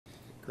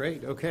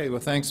Great. Okay.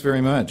 Well, thanks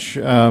very much.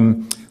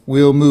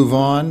 We'll move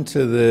on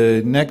to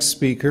the next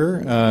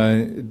speaker,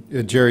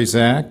 Jerry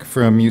Zack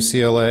from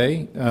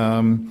UCLA.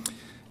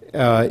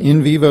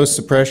 In vivo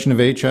suppression of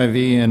HIV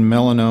and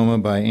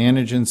melanoma by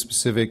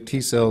antigen-specific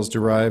T cells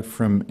derived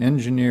from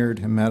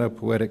engineered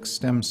hematopoietic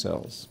stem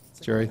cells.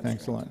 Jerry,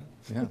 thanks a lot.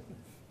 Yeah.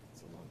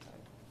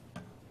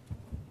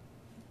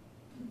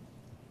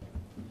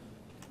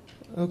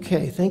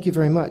 Okay, thank you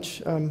very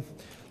much.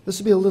 This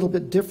will be a little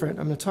bit different.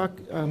 I'm going to talk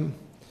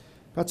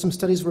about some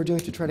studies we're doing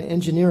to try to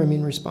engineer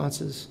immune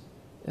responses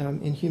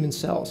in human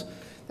cells.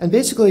 And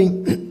basically,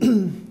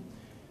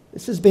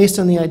 this is based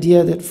on the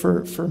idea that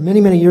for many,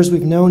 many years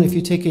we've known if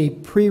you take a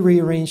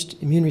pre-rearranged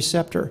immune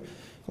receptor,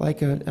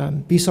 like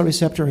a B cell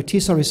receptor or a T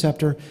cell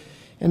receptor,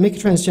 and make a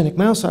transgenic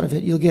mouse out of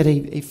it, you'll get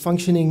a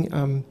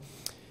functioning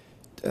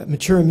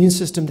mature immune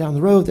system down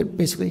the road that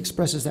basically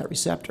expresses that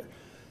receptor.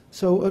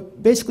 So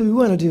basically what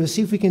we want to do is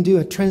see if we can do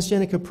a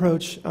transgenic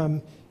approach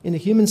in the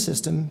human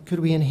system. Could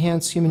we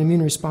enhance human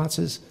immune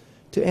responses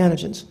to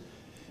antigens?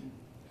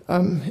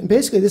 And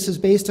basically this is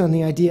based on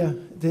the idea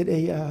that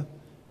a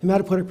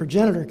hematopoietic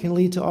progenitor can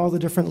lead to all the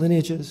different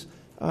lineages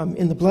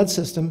in the blood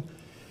system.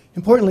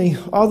 Importantly,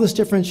 all this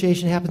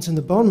differentiation happens in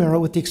the bone marrow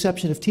with the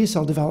exception of T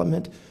cell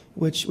development,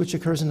 which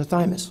occurs in the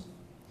thymus.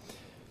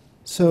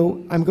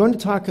 So I'm going to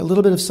talk a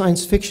little bit of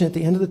science fiction at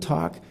the end of the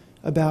talk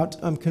about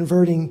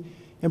converting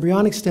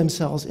embryonic stem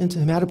cells into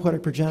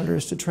hematopoietic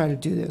progenitors to try to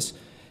do this.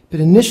 But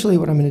initially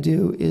what I'm going to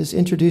do is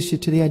introduce you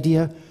to the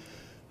idea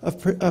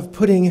of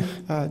putting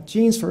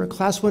genes for a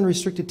class 1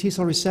 restricted T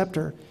cell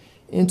receptor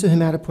into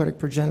hematopoietic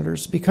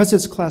progenitors. Because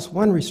it's class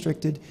 1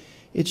 restricted,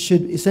 it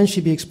should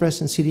essentially be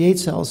expressed in CD8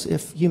 cells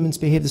if humans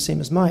behave the same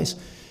as mice.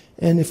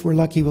 And if we're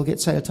lucky, we'll get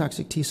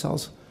cytotoxic T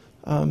cells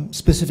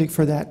specific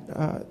for that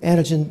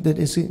antigen that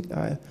is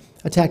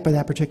attacked by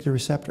that particular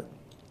receptor.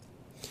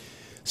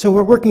 So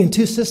we're working in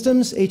two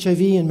systems, HIV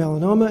and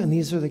melanoma, and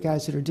these are the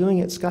guys that are doing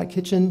it. Scott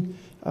Kitchen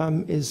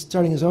is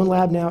starting his own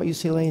lab now at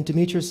UCLA, and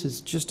Demetrius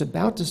is just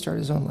about to start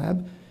his own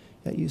lab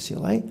at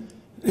UCLA.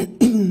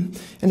 And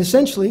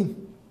essentially,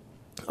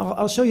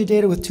 I'll show you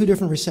data with two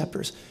different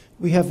receptors.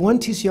 We have one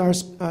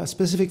TCR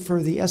specific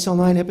for the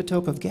SL9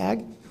 epitope of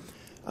GAG,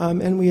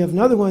 and we have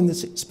another one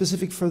that's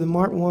specific for the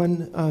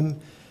MART1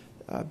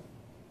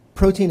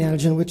 protein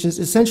antigen, which is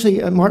essentially,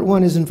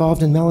 MART1 is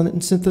involved in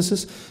melanin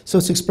synthesis, so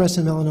it's expressed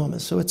in melanoma.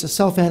 So it's a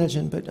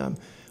self-antigen, but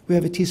we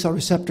have a T cell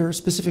receptor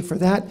specific for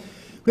that.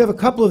 We have a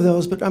couple of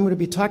those, but I'm going to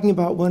be talking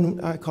about one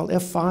called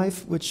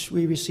F5, which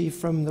we received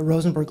from the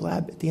Rosenberg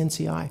lab at the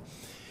NCI.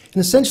 And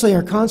essentially,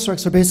 our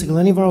constructs are basically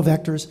lentiviral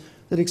vectors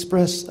that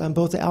express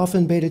both the alpha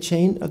and beta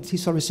chain of the T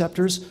cell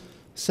receptors,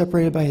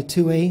 separated by a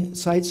 2A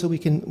site, so we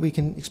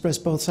can express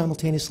both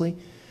simultaneously.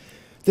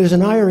 There's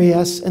an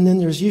IRAS, and then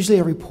there's usually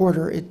a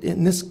reporter.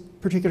 In this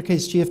particular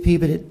case, GFP,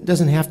 but it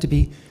doesn't have to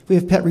be. We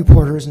have PET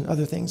reporters and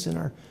other things in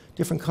our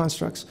different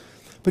constructs.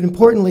 But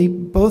importantly,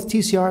 both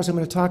TCRs I'm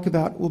going to talk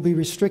about will be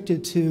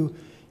restricted to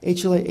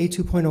HLA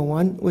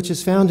A2.01, which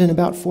is found in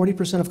about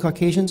 40% of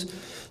Caucasians.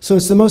 So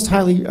it's the most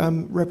highly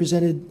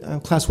represented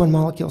class 1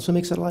 molecule, so it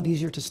makes it a lot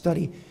easier to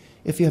study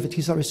if you have a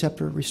T cell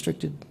receptor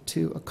restricted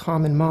to a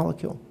common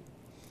molecule.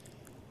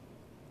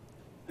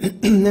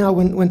 Now,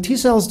 when T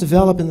cells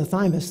develop in the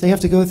thymus, they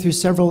have to go through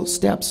several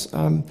steps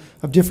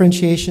of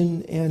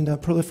differentiation and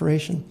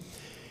proliferation.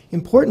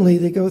 Importantly,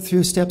 they go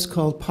through steps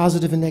called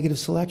positive and negative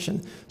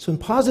selection. So in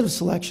positive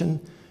selection,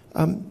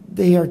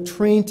 they are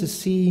trained to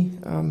see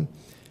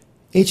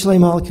HLA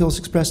molecules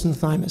expressed in the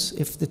thymus.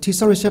 If the T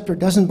cell receptor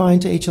doesn't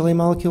bind to HLA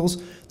molecules,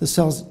 the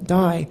cells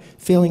die,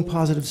 failing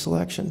positive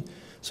selection.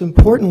 So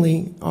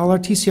importantly, all our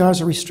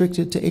TCRs are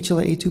restricted to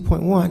HLA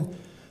A2.1.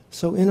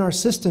 So in our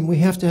system, we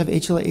have to have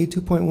HLA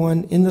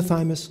A2.1 in the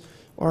thymus,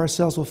 or our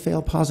cells will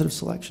fail positive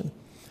selection.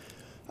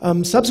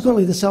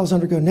 Subsequently, the cells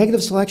undergo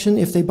negative selection.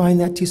 If they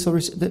bind that T cell,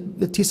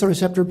 the T cell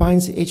receptor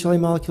binds the HLA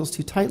molecules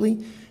too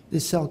tightly,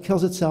 the cell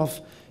kills itself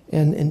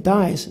and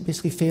dies,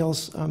 basically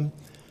fails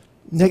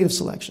negative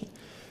selection.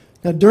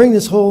 Now, during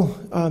this whole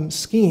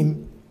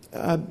scheme,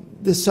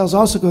 the cells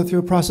also go through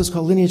a process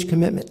called lineage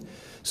commitment.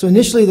 So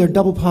initially, they're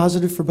double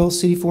positive for both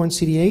CD4 and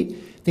CD8.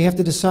 They have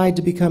to decide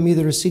to become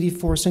either a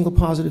CD4 single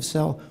positive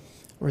cell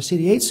or a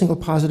CD8 single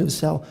positive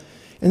cell.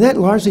 And that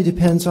largely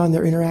depends on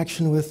their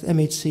interaction with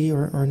MHC,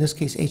 or in this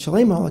case,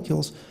 HLA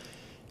molecules.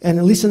 And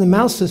at least in the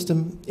mouse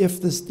system,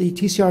 if the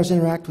TCRs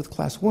interact with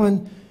class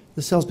 1,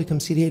 the cells become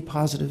CD8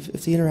 positive.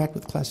 If they interact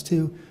with class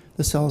 2,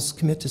 the cells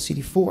commit to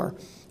CD4.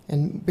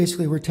 And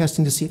basically, we're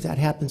testing to see if that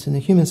happens in the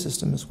human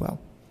system as well.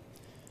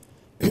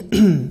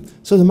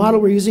 So the model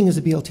we're using is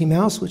a BLT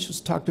mouse, which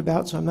was talked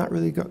about, so I'm not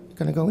really going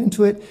to go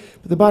into it.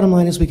 But the bottom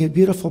line is we get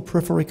beautiful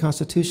peripheral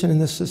reconstitution in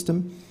this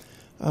system,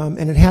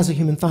 and it has a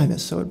human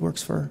thymus, so it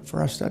works for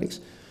our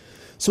studies.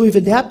 So we've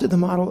adapted the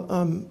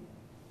model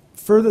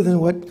further than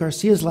what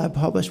Garcia's lab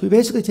published. We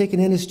basically take an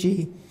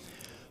NSG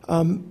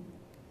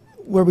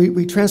where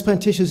we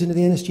transplant tissues into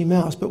the NSG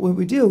mouse, but what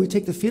we do, we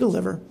take the fetal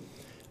liver,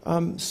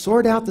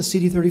 sort out the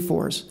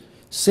CD34s,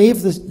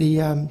 save the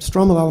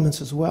stromal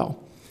elements as well.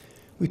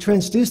 We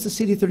transduce the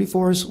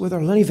CD34s with our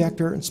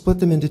lenivector and split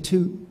them into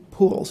two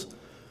pools.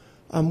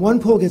 One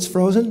pool gets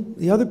frozen,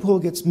 the other pool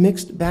gets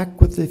mixed back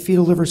with the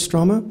fetal liver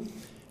stroma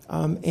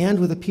and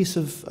with a piece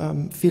of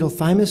fetal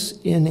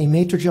thymus in a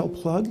matrigel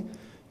plug,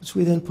 which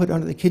we then put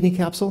under the kidney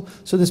capsule.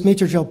 So this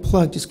matrigel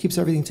plug just keeps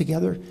everything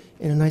together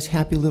in a nice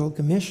happy little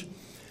gamish.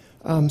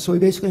 So we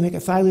basically make a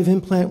thigh-leaf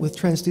implant with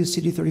transduced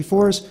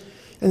CD34s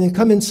and then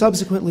come in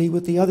subsequently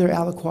with the other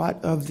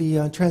aliquot of the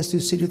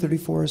transduced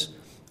CD34s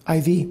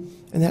IV,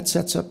 and that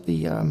sets up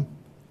the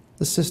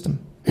system.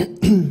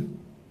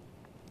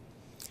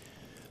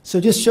 So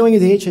just showing you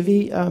the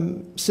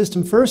HIV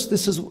system first,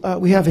 this is,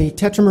 we have a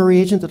tetramer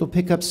reagent that will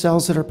pick up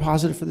cells that are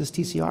positive for this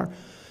TCR.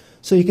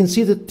 So you can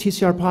see that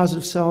TCR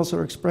positive cells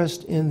are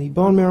expressed in the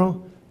bone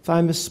marrow,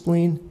 thymus,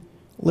 spleen,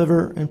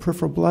 liver, and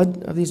peripheral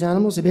blood of these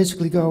animals. They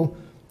basically go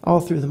all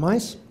through the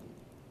mice.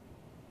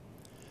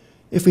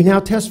 If we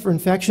now test for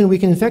infection, we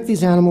can infect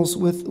these animals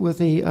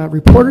with a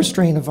reporter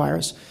strain of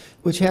virus,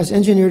 which has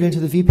engineered into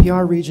the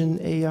VPR region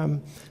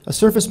a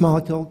surface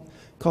molecule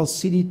called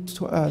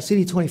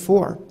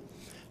CD24.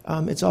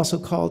 It's also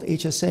called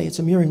HSA. It's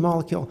a murine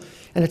molecule.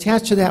 And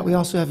attached to that, we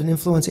also have an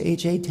influenza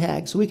HA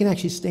tag. So we can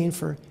actually stain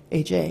for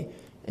HA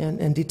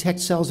and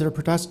detect cells that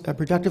are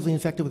productively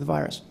infected with the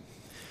virus.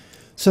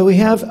 So we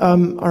have,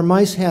 our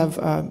mice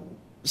have,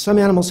 some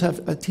animals have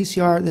a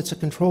TCR that's a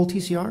control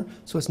TCR,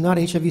 so it's not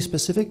HIV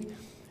specific.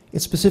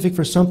 It's specific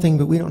for something,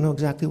 but we don't know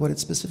exactly what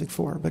it's specific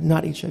for, but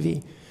not HIV.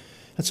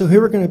 And so here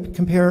we're going to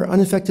compare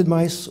uninfected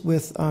mice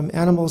with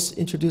animals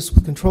introduced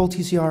with control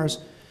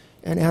TCRs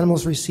and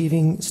animals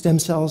receiving stem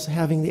cells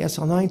having the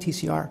SL9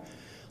 TCR,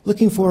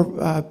 looking for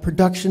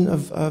production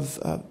of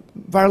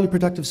virally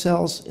productive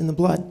cells in the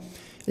blood.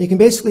 And you can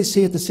basically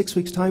see at the 6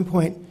 weeks time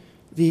point,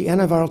 the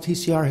antiviral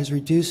TCR has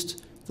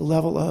reduced the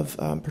level of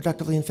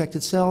productively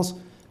infected cells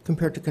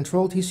compared to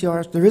control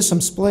TCRs. There is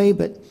some splay,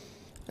 but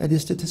it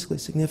is statistically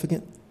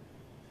significant.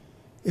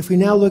 If we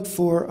now look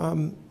for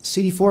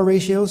CD4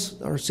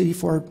 ratios, or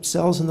CD4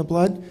 cells in the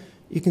blood,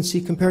 you can see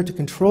compared to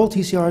control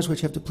TCRs,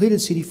 which have depleted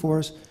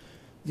CD4s,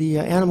 the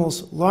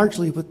animals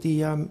largely with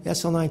the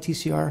SL9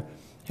 TCR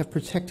have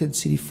protected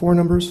CD4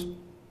 numbers.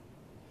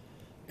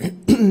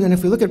 And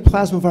if we look at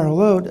plasma viral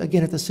load,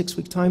 again at the 6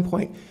 week time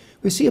point,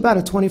 we see about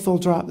a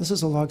 20-fold drop. This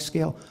is a log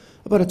scale.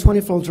 About a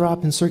 20-fold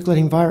drop in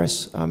circulating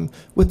virus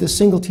with the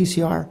single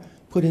TCR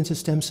put into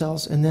stem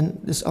cells and then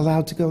this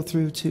allowed to go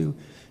through to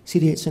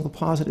CD8 single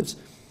positives.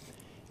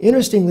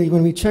 Interestingly,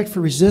 when we checked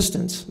for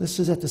resistance, this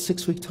is at the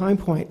 6 week time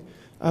point,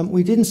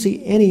 we didn't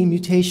see any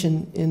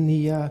mutation in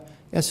the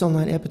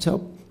SL9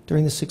 epitope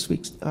during the 6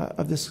 weeks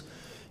of this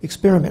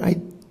experiment.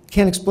 I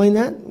can't explain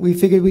that. We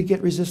figured we'd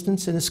get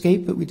resistance and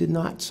escape, but we did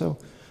not, so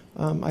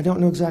I don't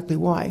know exactly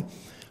why.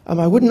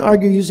 I wouldn't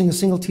argue using a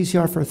single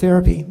TCR for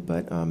therapy,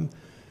 but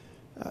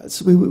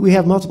so we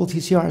have multiple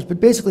TCRs,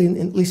 but basically,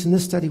 at least in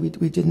this study,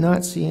 we did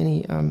not see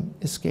any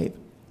escape.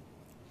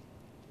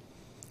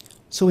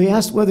 So we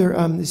asked whether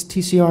these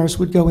TCRs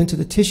would go into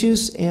the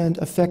tissues and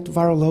affect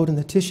viral load in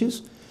the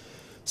tissues.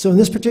 So in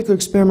this particular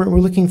experiment, we're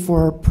looking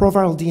for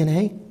proviral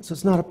DNA. So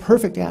it's not a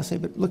perfect assay,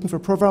 but looking for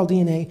proviral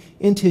DNA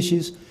in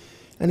tissues.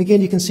 And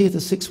again, you can see at the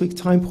 6 week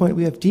time point,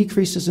 we have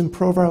decreases in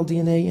proviral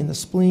DNA in the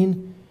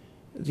spleen,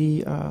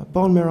 the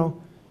bone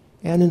marrow,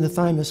 and in the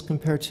thymus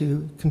compared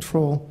to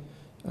control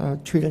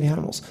treated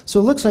animals. So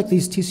it looks like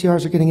these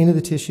TCRs are getting into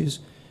the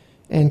tissues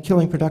and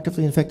killing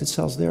productively infected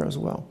cells there as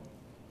well.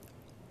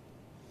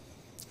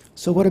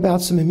 So what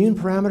about some immune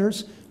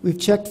parameters? We've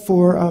checked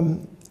for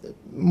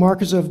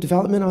markers of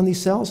development on these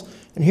cells,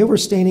 and here we're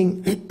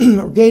staining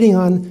or gating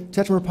on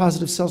tetramer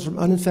positive cells from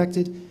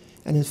uninfected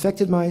and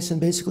infected mice and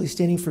basically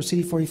staining for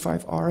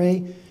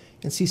CD45RA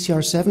and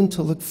CCR7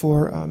 to look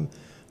for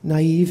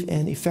naive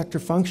and effector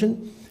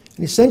function.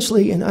 And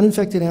essentially in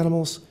uninfected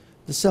animals,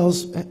 the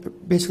cells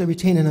basically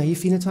retain a naive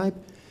phenotype,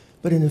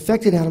 but in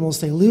infected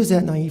animals, they lose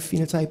that naive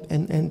phenotype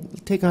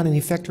and take on an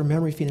effector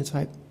memory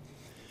phenotype.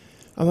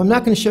 I'm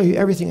not going to show you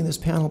everything in this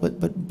panel,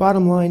 but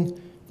bottom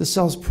line, the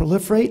cells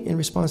proliferate in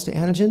response to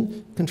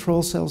antigen.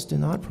 Control cells do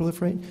not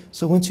proliferate.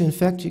 So once you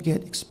infect, you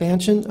get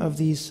expansion of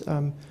these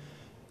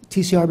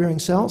TCR-bearing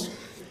cells.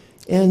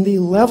 And the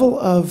level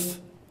of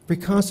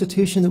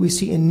reconstitution that we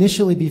see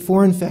initially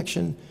before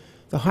infection,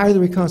 the higher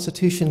the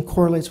reconstitution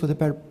correlates with a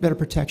better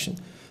protection.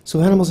 So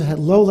animals that had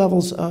low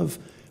levels of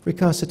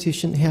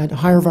reconstitution had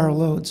higher viral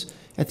loads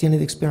at the end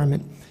of the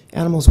experiment.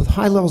 Animals with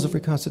high levels of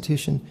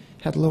reconstitution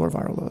had lower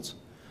viral loads.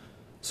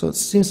 So it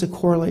seems to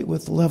correlate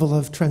with the level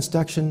of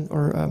transduction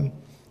or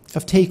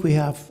uptake we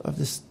have of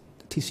this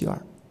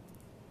TCR.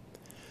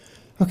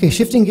 Okay,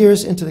 shifting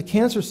gears into the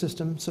cancer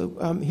system. So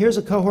here's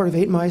a cohort of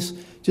 8 mice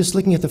just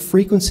looking at the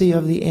frequency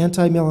of the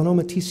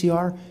anti-melanoma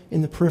TCR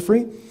in the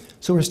periphery.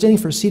 So we're staining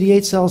for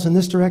CD8 cells in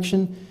this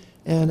direction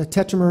and a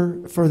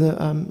tetramer for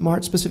the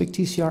MART-specific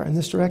TCR in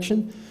this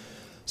direction.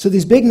 So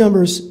these big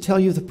numbers tell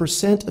you the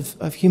percent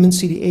of human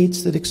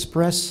CD8s that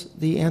express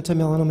the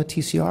anti-melanoma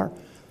TCR.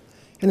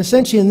 And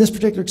essentially, in this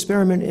particular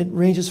experiment, it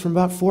ranges from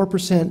about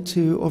 4%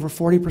 to over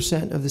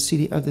 40% of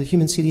the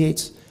human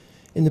CD8s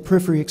in the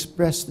periphery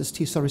express this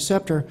T cell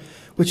receptor,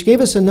 which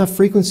gave us enough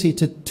frequency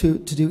to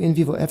do in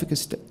vivo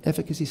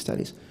efficacy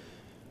studies.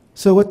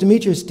 So what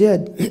Demetrius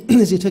did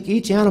is he took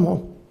each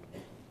animal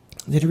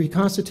that he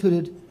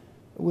reconstituted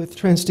with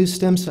transduced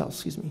stem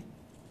cells,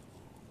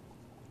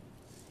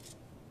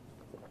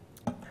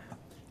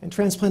 and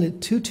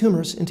transplanted 2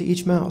 tumors into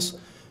each mouse.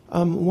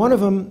 One of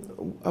them,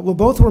 well,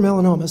 both were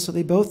melanomas, so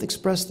they both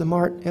expressed the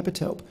MART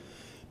epitope.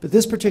 But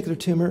this particular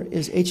tumor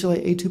is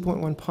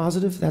HLA-A2.1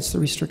 positive. That's the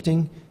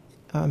restricting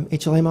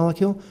HLA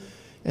molecule.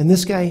 And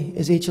this guy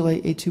is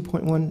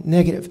HLA-A2.1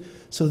 negative.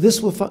 So this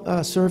will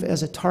serve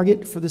as a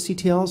target for the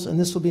CTLs, and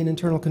this will be an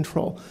internal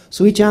control.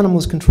 So each animal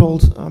is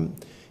controlled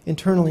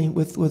internally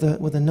with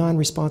a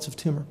non-responsive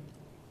tumor.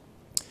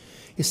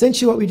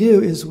 Essentially what we do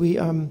is we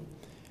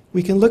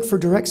can look for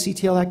direct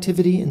CTL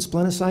activity in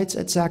splenocytes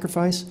at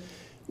sacrifice.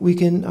 We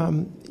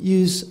can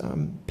use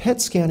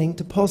PET scanning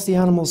to pulse the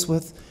animals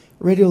with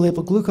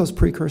radiolabeled glucose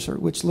precursor,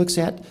 which looks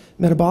at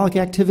metabolic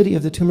activity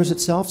of the tumors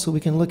itself, so we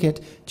can look at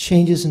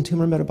changes in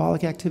tumor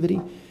metabolic activity.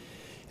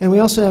 And we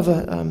also have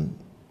a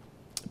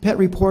PET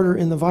reporter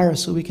in the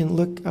virus, so we can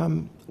look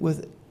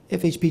with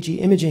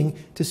FHPG imaging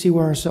to see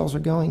where our cells are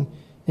going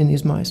in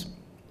these mice.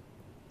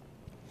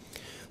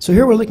 So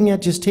here we're looking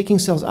at just taking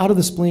cells out of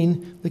the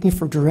spleen, looking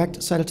for direct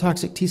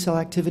cytotoxic T-cell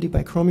activity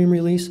by chromium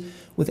release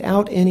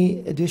without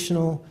any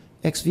additional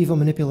ex vivo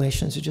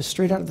manipulations, so just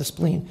straight out of the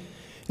spleen.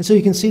 And so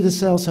you can see the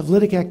cells have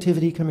lytic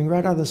activity coming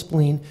right out of the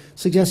spleen,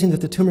 suggesting that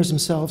the tumors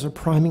themselves are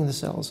priming the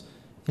cells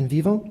in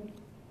vivo.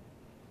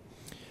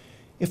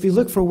 If we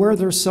look for where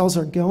their cells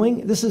are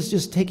going, this is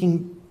just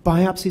taking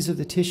biopsies of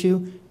the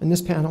tissue in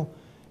this panel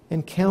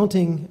and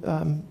counting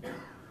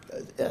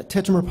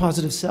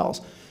tetramer-positive cells.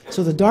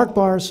 So the dark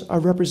bars are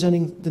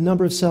representing the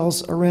number of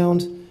cells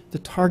around the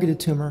targeted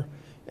tumor,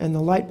 and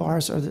the light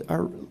bars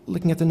are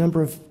looking at the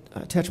number of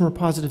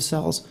tetramer-positive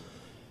cells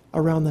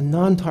around the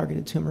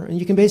non-targeted tumor. And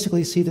you can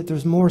basically see that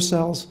there's more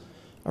cells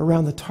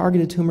around the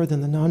targeted tumor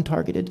than the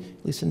non-targeted,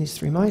 at least in these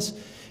 3 mice.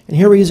 And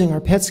here we're using our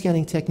PET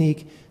scanning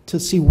technique to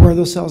see where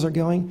those cells are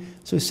going.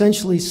 So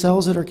essentially,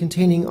 cells that are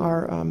containing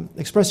our,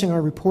 expressing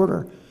our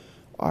reporter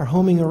are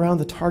homing around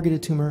the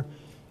targeted tumor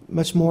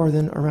much more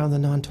than around the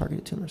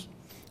non-targeted tumors.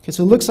 Okay,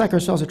 so it looks like our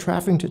cells are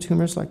trafficking to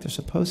tumors like they're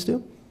supposed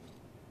to.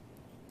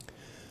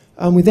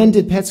 We then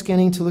did PET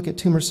scanning to look at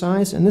tumor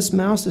size, and this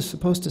mouse is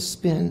supposed to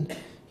spin.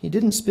 He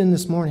didn't spin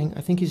this morning.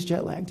 I think he's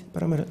jet lagged,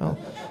 but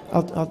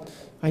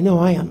I know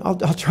I am.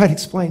 I'll try to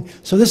explain.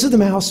 So this is the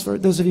mouse, for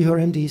those of you who are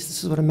MDs.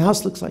 This is what a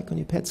mouse looks like when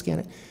you PET scan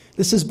it.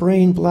 This is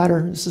brain,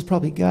 bladder. This is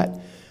probably gut.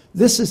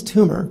 This is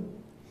tumor.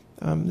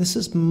 This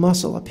is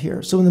muscle up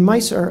here. So when the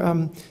mice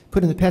are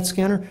put in the PET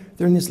scanner,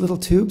 they're in these little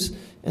tubes,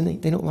 and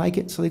they don't like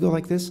it, so they go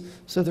like this.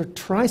 So their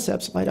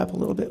triceps light up a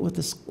little bit with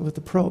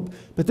the probe.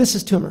 But this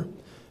is tumor.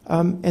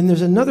 And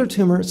there's another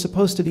tumor. It's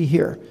supposed to be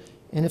here.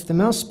 And if the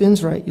mouse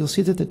spins right, you'll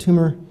see that the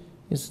tumor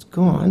is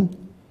gone.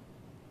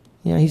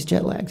 Yeah, he's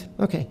jet lagged.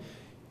 Okay,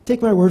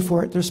 take my word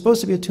for it. There's supposed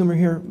to be a tumor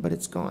here, but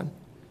it's gone.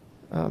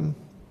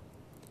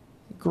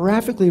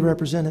 Graphically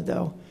represented,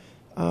 though,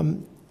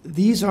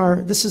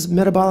 this is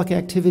metabolic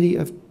activity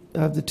of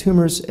the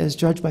tumors as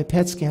judged by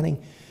PET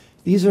scanning.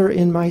 These are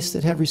in mice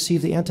that have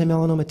received the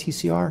anti-melanoma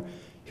TCR.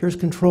 Here's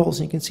controls.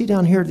 And you can see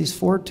down here these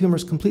 4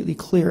 tumors completely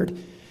cleared.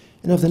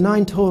 And of the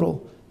 9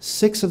 total,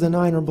 6 of the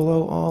 9 are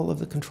below all of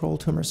the control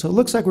tumors. So it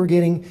looks like we're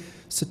getting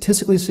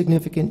statistically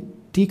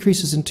significant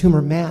decreases in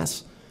tumor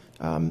mass,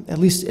 at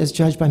least as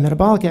judged by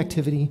metabolic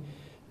activity,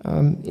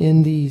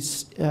 in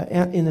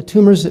the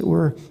tumors that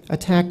were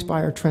attacked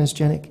by our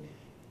transgenic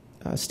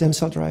stem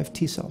cell-derived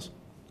T cells.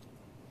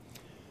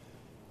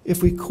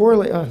 If we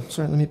correlate,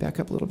 sorry, let me back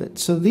up a little bit.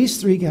 So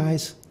these 3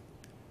 guys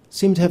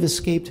seem to have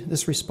escaped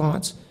this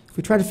response. If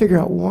we try to figure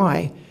out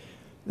why,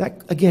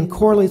 that again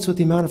correlates with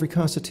the amount of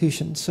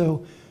reconstitution.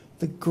 So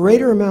the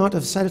greater amount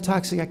of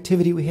cytotoxic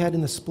activity we had in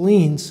the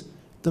spleens,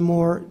 the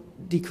more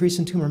decrease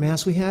in tumor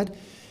mass we had,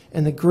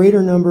 and the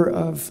greater number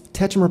of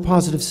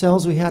tetramer-positive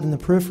cells we had in the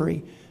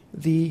periphery,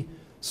 the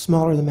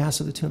smaller the mass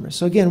of the tumor.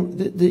 So again,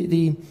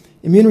 the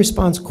immune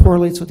response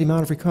correlates with the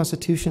amount of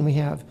reconstitution we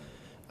have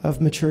of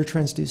mature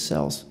transduced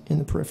cells in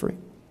the periphery.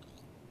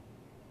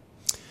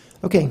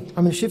 Okay, I'm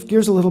going to shift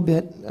gears a little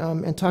bit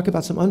and talk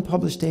about some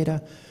unpublished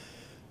data.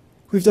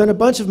 We've done a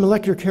bunch of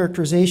molecular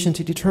characterization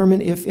to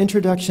determine if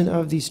introduction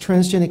of these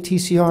transgenic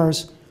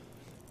TCRs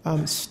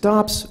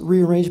stops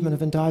rearrangement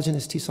of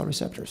endogenous T-cell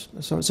receptors.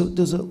 So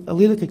does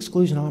allelic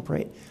exclusion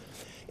operate?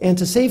 And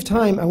to save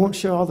time, I won't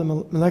show all the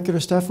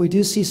molecular stuff. We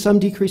do see some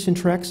decrease in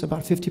TREX,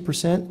 about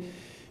 50%.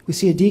 We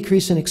see a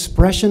decrease in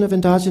expression of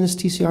endogenous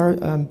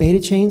TCR beta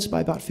chains by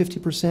about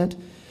 50%,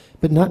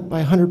 but not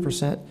by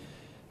 100%.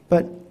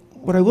 But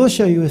what I will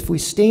show you, if we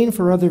stain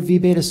for other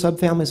V-beta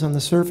subfamilies on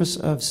the surface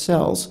of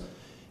cells,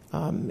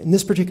 in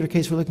this particular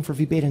case, we're looking for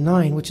V-beta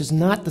 9, which is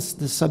not the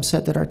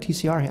subset that our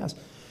TCR has.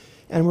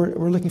 And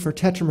we're looking for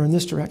tetramer in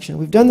this direction.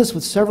 We've done this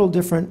with several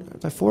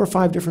different, 4 or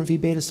 5 different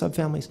V-beta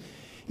subfamilies.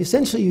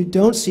 Essentially, you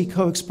don't see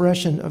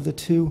co-expression of the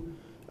two,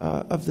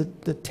 of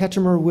the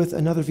tetramer with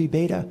another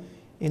V-beta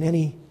in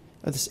any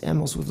of the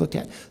animals we've looked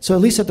at. So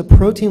at least at the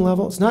protein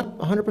level, it's not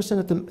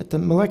 100% at the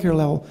molecular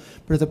level,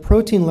 but at the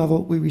protein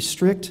level, we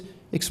restrict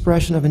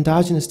expression of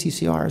endogenous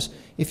TCRs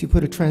if you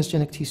put a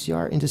transgenic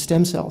TCR into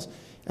stem cells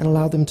and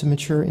allow them to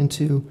mature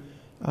into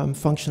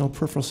functional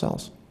peripheral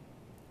cells.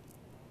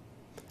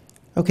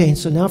 Okay,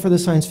 so now for the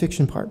science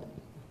fiction part.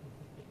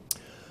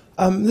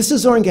 This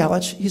is Zoran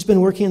Galic. He's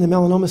been working in the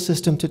melanoma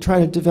system to try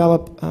to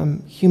develop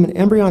human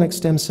embryonic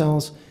stem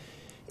cells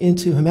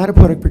into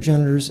hematopoietic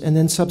progenitors and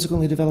then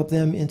subsequently develop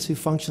them into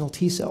functional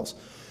T cells.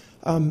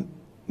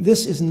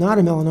 This is not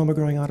a melanoma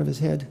growing out of his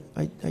head.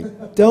 I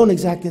don't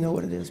exactly know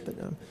what it is, but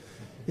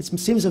it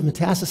seems to have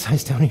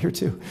metastasized down here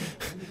too.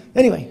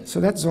 Anyway, so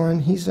that's Zoran.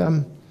 He's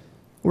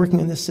working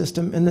in this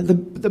system. And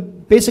the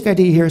basic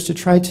idea here is to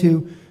try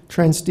to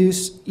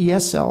transduce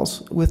ES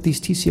cells with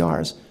these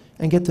TCRs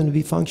and get them to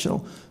be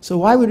functional. So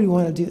why would we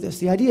want to do this?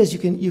 The idea is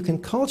you can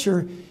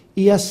culture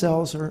ES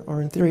cells,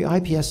 or in theory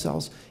IPS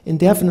cells,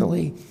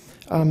 indefinitely,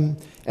 and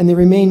they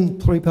remain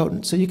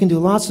pluripotent. So you can do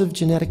lots of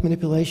genetic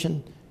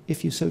manipulation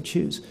if you so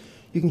choose.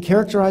 You can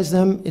characterize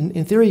them.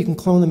 In theory, you can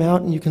clone them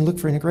out, and you can look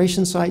for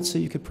integration sites, so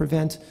you could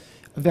prevent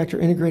a vector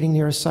integrating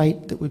near a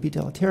site that would be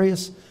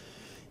deleterious.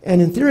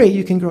 And in theory,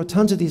 you can grow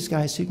tons of these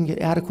guys, so you can get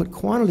adequate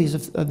quantities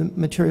of the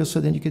material, so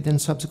then you could then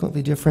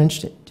subsequently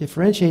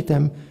differentiate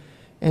them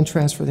and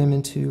transfer them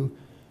into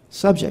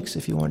subjects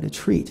if you wanted to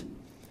treat.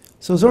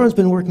 So Zoran's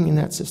been working in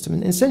that system.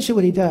 And essentially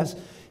what he does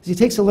is he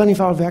takes a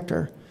lentiviral vector,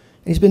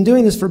 and he's been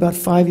doing this for about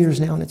 5 years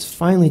now, and it's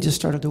finally just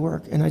started to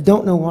work. And I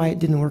don't know why it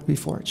didn't work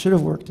before. It should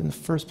have worked in the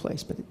first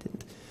place, but it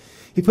didn't.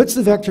 He puts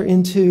the vector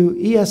into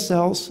ES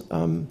cells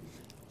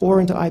or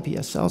into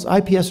IPS cells.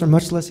 IPS are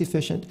much less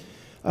efficient.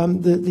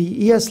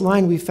 The ES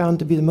line we found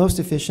to be the most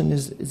efficient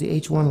is the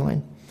H1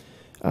 line.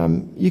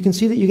 You can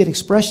see that you get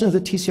expression of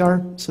the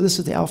TCR, so this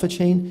is the alpha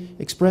chain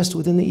expressed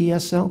within the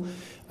ES cell.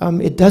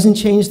 It doesn't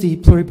change the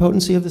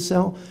pluripotency of the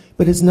cell,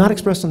 but it's not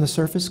expressed on the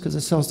surface because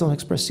the cells don't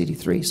express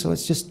CD3, so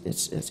it's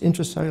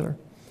intracellular.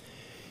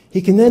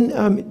 He can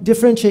then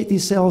differentiate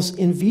these cells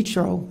in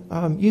vitro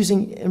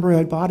using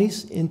embryoid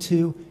bodies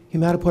into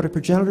hematopoietic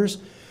progenitors,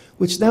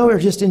 which now are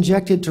just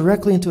injected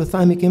directly into a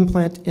thymic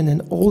implant in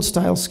an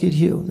old-style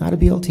SCID-HU, not a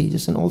BLT,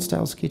 just an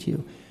old-style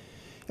SCID-HU.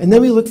 And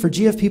then we look for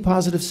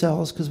GFP-positive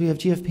cells, because we have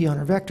GFP on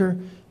our vector,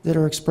 that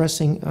are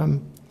expressing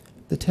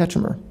the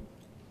tetramer.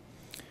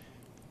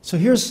 So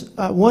here's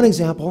one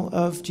example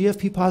of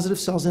GFP-positive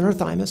cells in our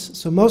thymus.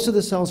 So most of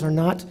the cells are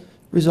not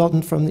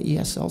resultant from the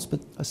ES cells,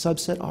 but a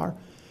subset are.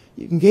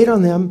 You can gate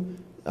on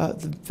them.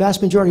 The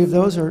vast majority of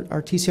those are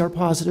TCR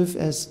positive,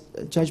 as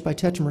judged by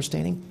tetramer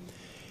staining.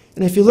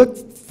 And if you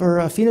look for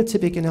a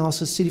phenotypic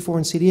analysis, CD4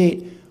 and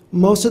CD8,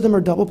 most of them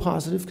are double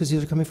positive, because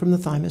these are coming from the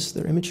thymus.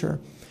 They're immature.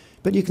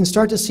 But you can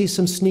start to see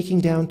some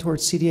sneaking down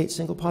towards CD8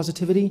 single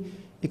positivity,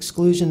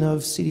 exclusion of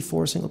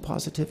CD4 single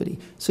positivity,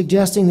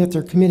 suggesting that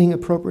they're committing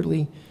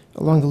appropriately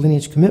along the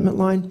lineage commitment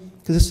line,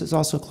 because this is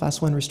also a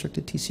class 1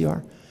 restricted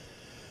TCR.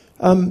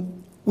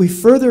 We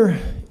further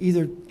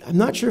I'm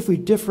not sure if we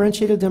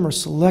differentiated them or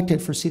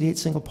selected for CD8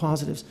 single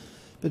positives,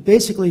 but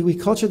basically we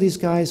culture these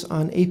guys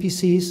on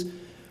APCs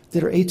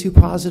that are A2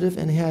 positive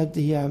and had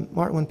the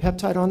MART1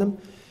 peptide on them,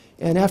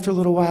 and after a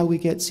little while we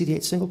get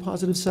CD8 single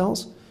positive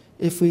cells.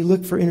 If we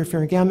look for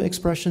interferon gamma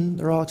expression,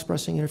 they're all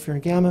expressing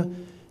interferon gamma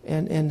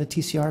and the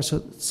TCR,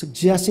 so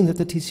suggesting that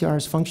the TCR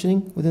is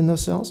functioning within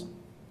those cells.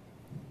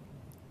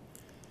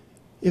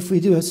 If we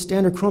do a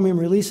standard chromium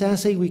release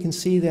assay, we can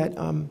see that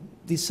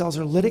these cells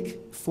are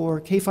lytic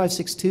for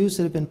K562s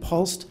that have been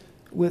pulsed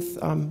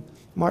with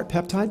MART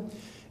peptide.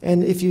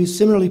 And if you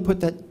similarly put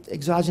that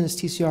exogenous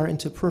TCR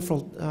into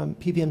peripheral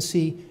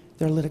PBMC,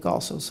 they're lytic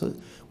also. So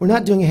we're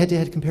not doing a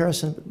head-to-head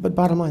comparison, but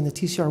bottom line, the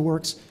TCR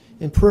works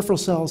in peripheral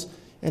cells,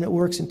 and it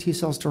works in T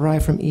cells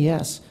derived from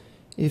ES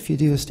if you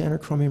do a standard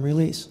chromium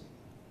release.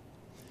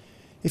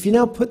 If you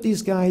now put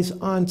these guys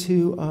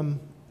onto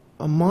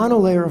a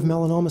monolayer of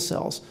melanoma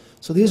cells,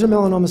 so these are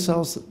melanoma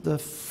cells, the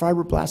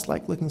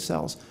fibroblast-like looking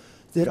cells,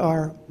 that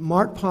are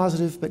MART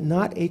positive but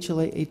not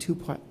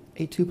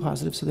HLA-A2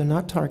 positive, so they're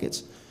not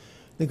targets.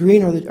 The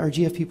green are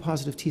GFP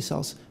positive T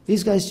cells.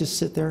 These guys just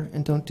sit there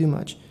and don't do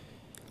much.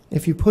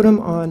 If you put them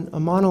on a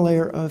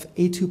monolayer of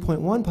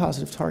A2.1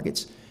 positive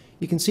targets,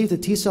 you can see the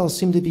T cells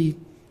seem to be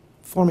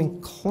forming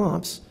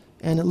clumps,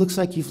 and it looks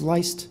like you've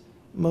lysed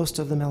most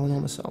of the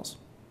melanoma cells.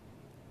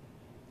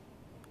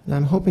 And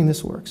I'm hoping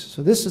this works.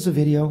 So this is a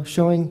video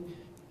showing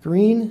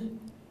green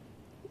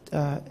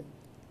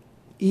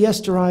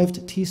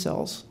ES-derived T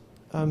cells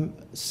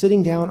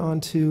sitting down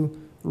onto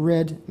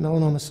red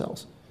melanoma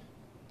cells.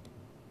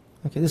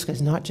 Okay, this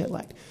guy's not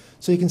jet-lagged.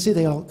 So you can see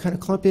they all kind of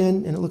clump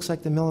in, and it looks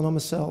like the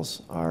melanoma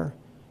cells are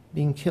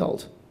being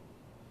killed.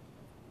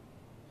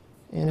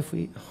 And if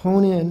we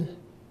hone in,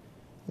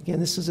 again,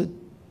 this is a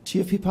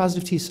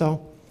GFP-positive T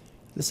cell.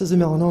 This is a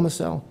melanoma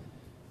cell.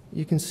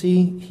 You can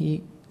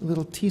see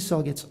little T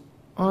cell gets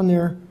on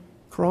there,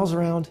 crawls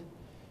around,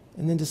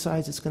 and then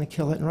decides it's going to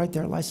kill it. And right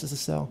there, it lyses the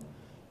cell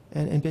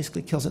and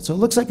basically kills it. So it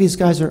looks like these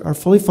guys are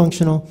fully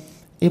functional,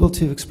 able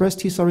to express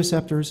T cell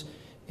receptors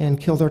and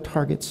kill their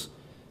targets.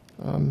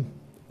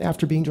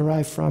 after being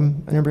derived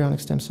from an embryonic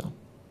stem cell.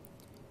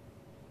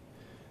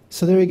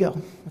 So there you go.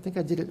 I think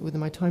I did it within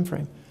my time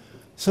frame.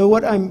 So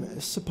what I'm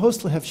supposed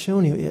to have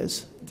shown you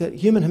is that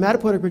human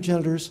hematopoietic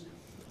progenitors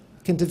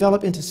can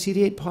develop into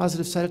CD8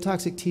 positive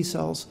cytotoxic T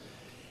cells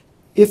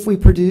if we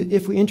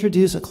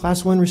introduce a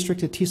class 1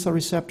 restricted T cell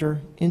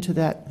receptor into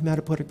that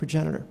hematopoietic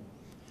progenitor.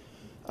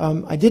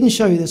 I didn't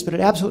show you this, but it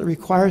absolutely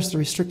requires the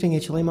restricting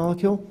HLA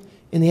molecule.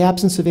 In the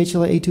absence of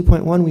HLA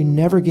A2.1, we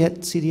never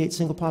get CD8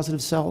 single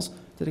positive cells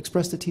that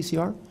express the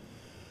TCR.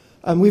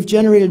 We've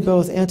generated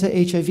both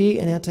anti-HIV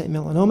and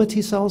anti-melanoma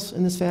T cells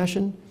in this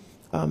fashion.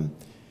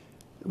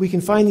 We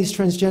can find these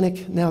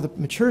transgenic, now the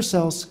mature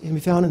cells can be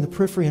found in the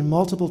periphery in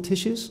multiple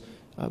tissues,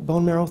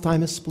 bone marrow,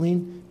 thymus,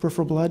 spleen,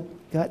 peripheral blood,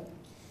 gut.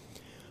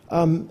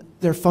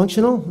 They're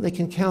functional. They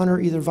can counter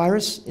either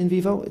virus in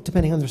vivo,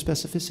 depending on their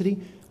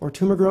specificity, or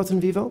tumor growth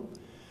in vivo.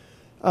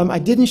 I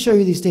didn't show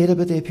you these data,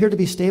 but they appear to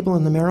be stable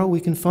in the marrow.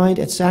 We can find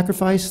at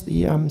sacrifice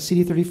the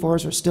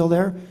CD34s are still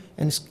there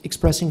and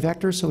expressing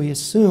vectors, so we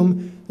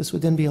assume this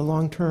would then be a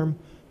long-term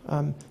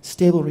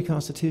stable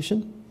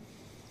reconstitution.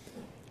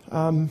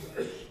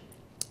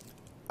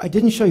 I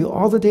didn't show you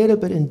all the data,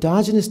 but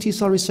endogenous T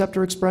cell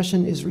receptor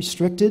expression is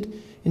restricted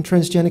in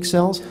transgenic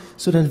cells.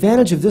 So an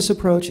advantage of this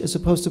approach, as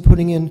opposed to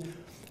putting in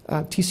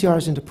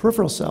TCRs into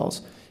peripheral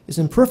cells, is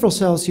in peripheral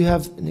cells you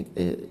have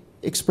an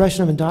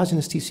expression of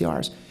endogenous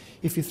TCRs.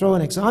 If you throw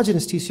an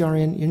exogenous TCR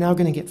in, you're now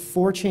going to get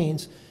 4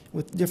 chains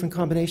with different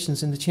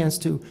combinations and the chance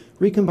to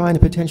recombine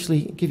and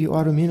potentially give you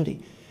autoimmunity.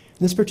 In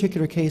this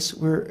particular case,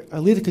 where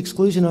allelic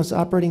exclusion is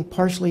operating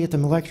partially at the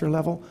molecular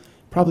level,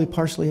 probably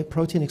partially at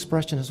protein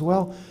expression as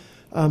well,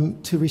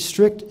 to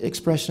restrict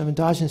expression of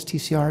endogenous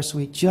TCRs, so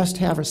we just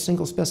have a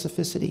single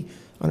specificity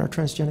on our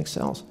transgenic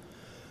cells.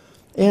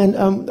 And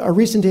our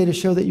recent data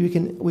show that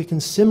we can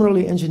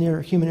similarly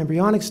engineer human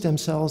embryonic stem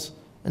cells,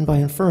 and by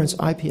inference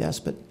IPS,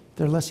 but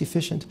they're less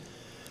efficient,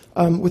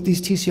 with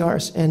these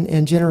TCRs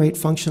and generate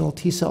functional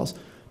T cells.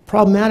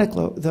 Problematic,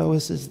 though,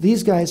 is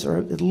these guys are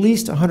at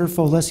least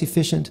 100-fold less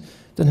efficient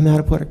than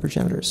hematopoietic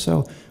progenitors.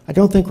 So I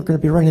don't think we're going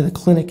to be running the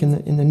clinic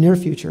in the near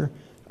future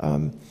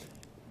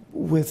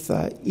with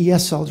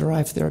ES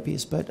cell-derived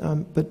therapies,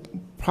 but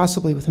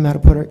possibly with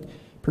hematopoietic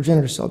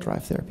progenitor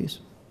cell-derived therapies.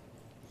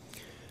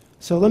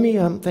 So let me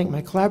thank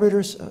my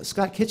collaborators.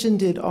 Scott Kitchen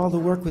did all the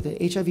work with the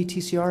HIV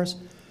TCRs,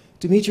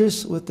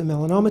 Demetrius with the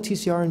melanoma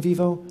TCR in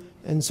vivo,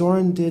 and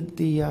Zoran did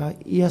the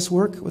ES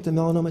work with the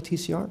melanoma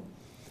TCR.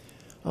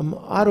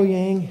 Otto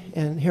Yang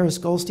and Harris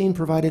Goldstein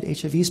provided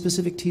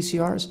HIV-specific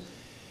TCRs.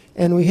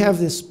 And we have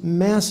this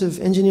massive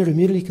engineered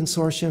immunity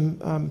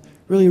consortium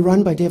really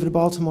run by David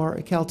Baltimore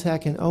at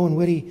Caltech and Owen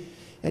Whitty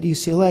at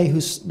UCLA,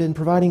 who's been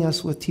providing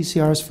us with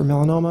TCRs for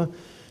melanoma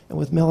and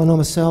with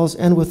melanoma cells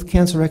and with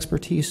cancer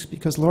expertise,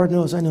 because Lord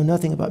knows I know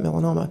nothing about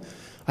melanoma.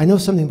 I know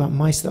something about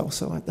mice, though,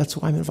 so that's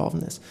why I'm involved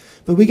in this.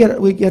 But we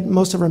get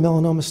most of our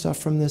melanoma stuff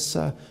from this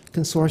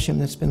consortium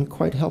that's been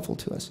quite helpful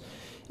to us.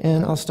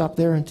 And I'll stop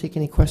there and take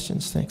any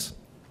questions. Thanks.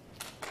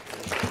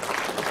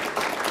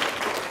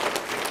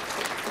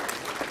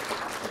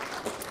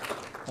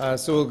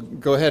 So we'll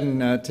go ahead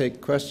and take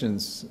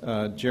questions.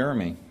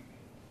 Jeremy.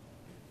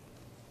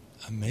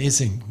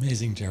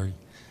 Amazing, Jerry.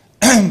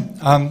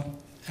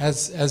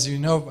 As you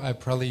know,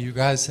 probably you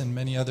guys and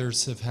many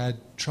others have had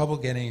trouble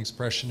getting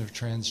expression of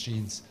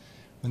transgenes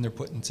when they're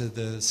put into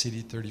the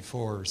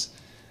CD34s.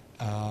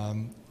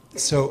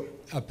 So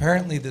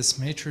apparently this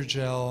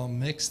matrigel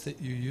mix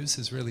that you use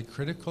is really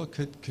critical.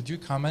 Could you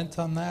comment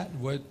on that?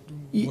 What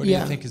do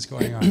you think is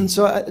going on?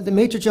 So the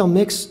matrigel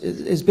mix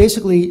is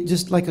basically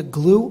just like a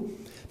glue,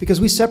 because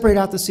we separate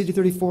out the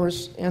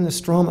CD34s and the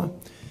stroma,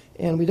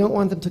 and we don't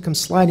want them to come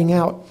sliding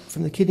out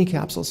from the kidney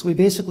capsule. So we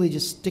basically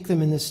just stick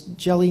them in this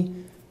jelly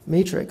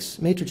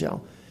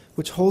matrigel,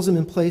 which holds them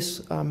in place,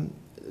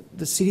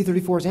 the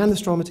CD34s and the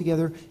stroma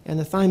together, and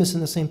the thymus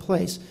in the same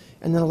place,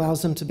 and then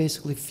allows them to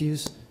basically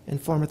fuse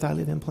and form a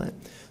thylated implant.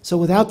 So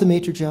without the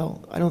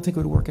matrigel, I don't think it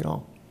would work at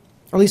all,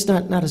 or at least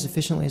not as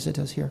efficiently as it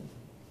does here.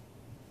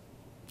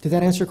 Did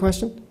that answer your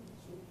question?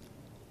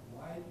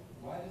 Why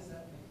does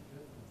that make a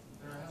difference?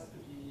 There has to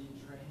be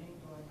training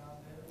going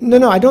on there?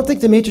 No, I don't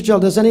think the matrigel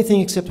does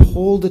anything except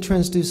hold the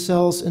transduced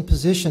cells in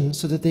position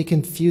so that they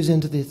can fuse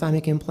into the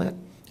thymic implant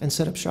and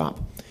set up shop.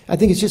 I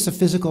think it's just a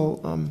physical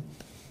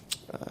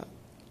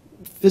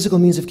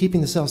means of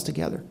keeping the cells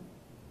together.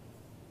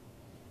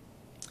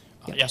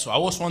 Yeah, so I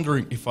was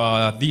wondering if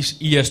these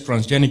ES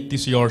transgenic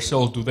TCR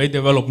cells, do they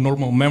develop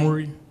normal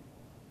memory?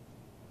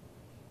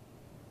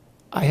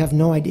 I have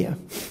no idea.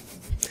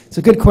 It's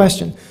a good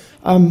question.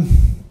 I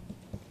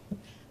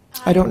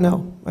don't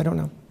know.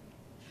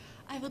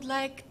 I would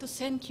like to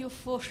thank you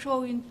for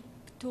showing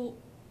to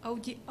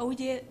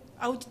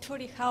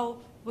auditory how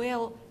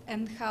well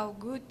and how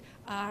good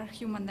are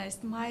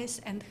humanized mice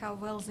and how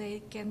well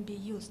they can be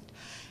used,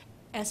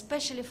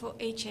 especially for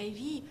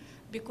HIV,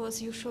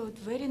 because you showed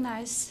very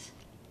nice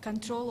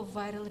control of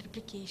viral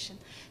replication.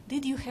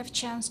 Did you have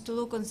chance to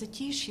look on the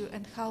tissue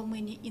and how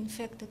many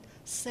infected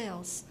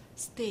cells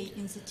stay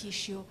in the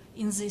tissue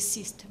in this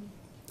system?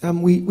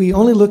 We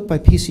only looked by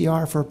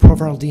PCR for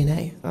proviral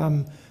DNA.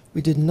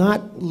 We did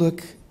not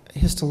look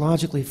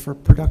histologically for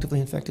productively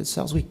infected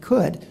cells. We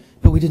could,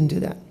 but we didn't do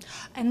that.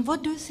 And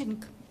what do you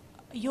think?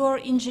 Your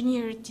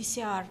engineered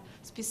TCR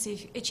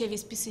specific,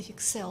 HIV-specific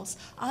cells,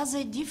 are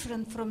they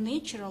different from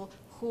natural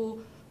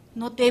who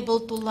not able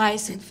to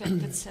lyse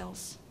infected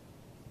cells?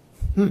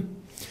 The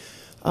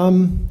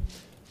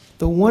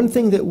one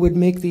thing that would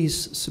make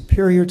these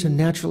superior to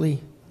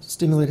naturally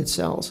stimulated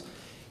cells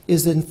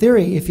is that in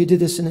theory, if you did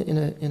this in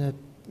a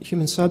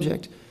human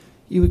subject,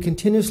 you would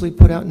continuously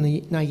put out in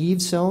the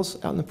naive cells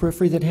out in the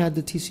periphery that had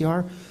the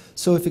TCR.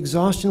 So if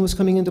exhaustion was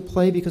coming into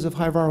play because of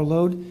high viral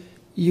load,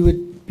 you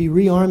would be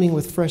rearming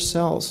with fresh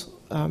cells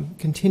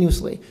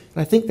continuously.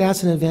 And I think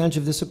that's an advantage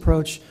of this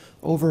approach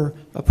over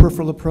a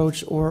peripheral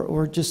approach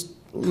or just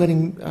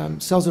letting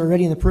cells that are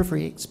already in the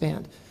periphery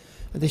expand.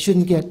 They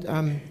shouldn't get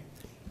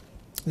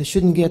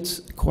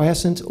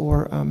quiescent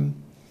or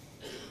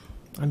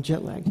I'm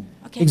jet lagged.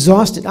 Okay.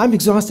 Exhausted. I'm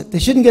exhausted. They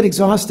shouldn't get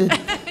exhausted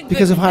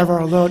because of high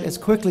viral load as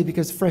quickly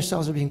because fresh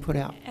cells are being put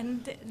out.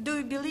 And do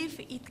you believe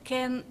it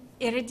can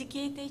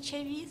eradicate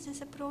HIV,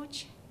 this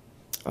approach?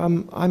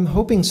 I'm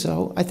hoping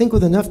so. I think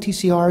with enough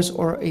TCRs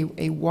or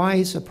a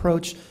wise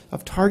approach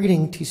of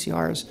targeting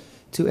TCRs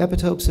to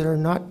epitopes that are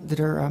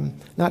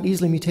not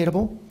easily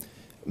mutatable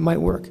might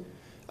work.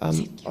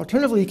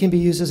 Alternatively, it can be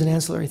used as an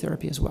ancillary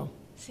therapy as well.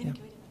 Thank you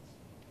very much.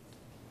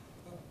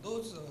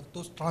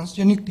 Those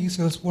transgenic T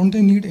cells, won't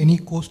they need any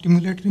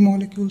co-stimulatory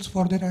molecules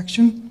for their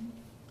action,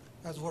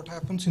 as what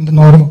happens in the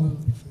normal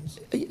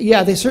phase?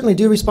 Yeah, they certainly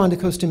do respond to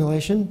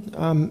co-stimulation.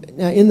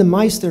 Now in the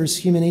mice, there's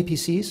human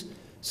APCs,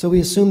 so we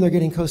assume they're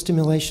getting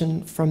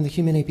co-stimulation from the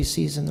human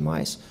APCs in the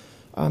mice.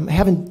 I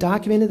haven't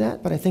documented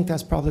that, but I think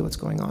that's probably what's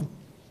going on.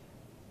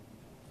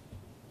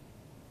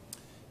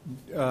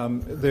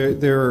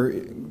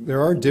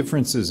 There are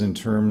differences in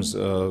terms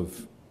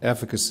of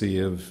efficacy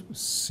of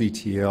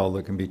CTL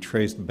that can be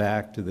traced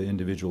back to the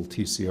individual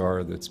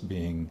TCR that's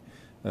being,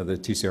 the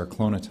TCR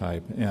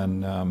clonotype.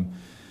 And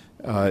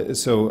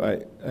so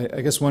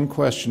I guess one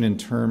question in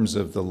terms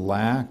of the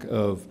lack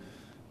of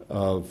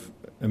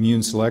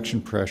immune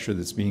selection pressure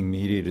that's being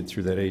mediated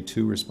through that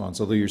A2 response,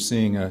 although you're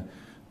seeing a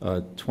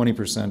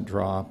 20%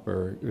 drop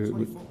or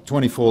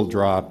 20-fold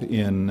drop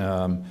in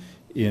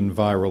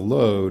viral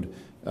load,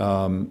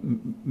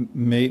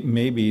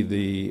 maybe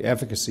the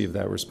efficacy of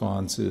that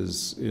response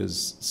is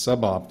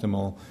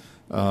suboptimal.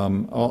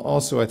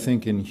 Also, I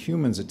think in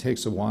humans it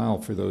takes a while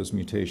for those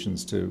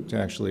mutations to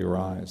actually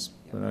arise.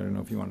 But I don't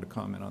know if you wanted to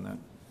comment on that.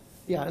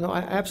 Yeah, no, I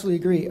absolutely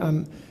agree.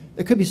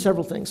 There could be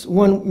several things.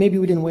 One, maybe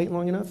we didn't wait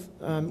long enough.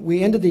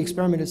 We ended the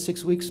experiment at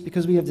 6 weeks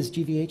because we have this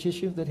GVH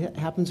issue that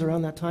happens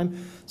around that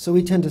time. So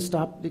we tend to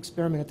stop the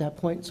experiment at that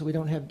point so we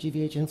don't have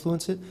GVH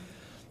influence it.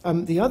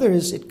 The other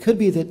is it could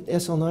be that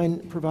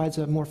SL9 provides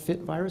a more fit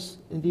virus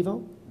in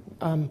vivo.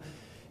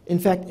 In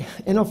fact,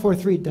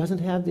 NL43 doesn't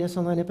have the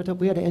SL9 epitope.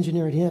 We had to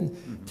engineer it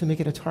in to make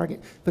it a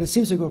target, but it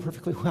seems to go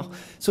perfectly well.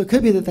 So it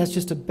could be that that's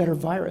just a better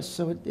virus.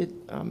 So it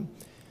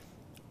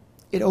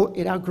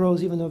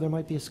outgrows even though there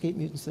might be escape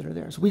mutants that are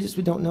there. So we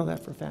don't know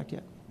that for a fact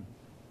yet.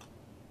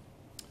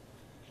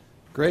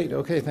 Great.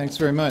 Okay. Thanks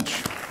very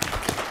much.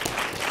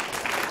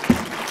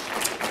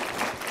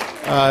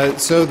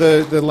 So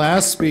the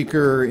last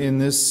speaker in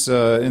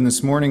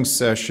this morning's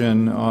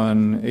session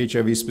on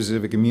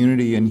HIV-specific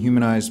immunity in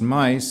humanized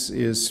mice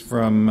is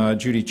from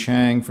Judy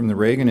Chang from the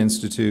Ragon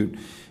Institute,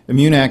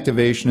 Immune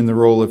Activation in the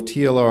Role of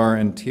TLR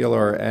and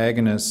TLR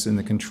Agonists in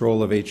the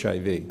Control of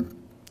HIV.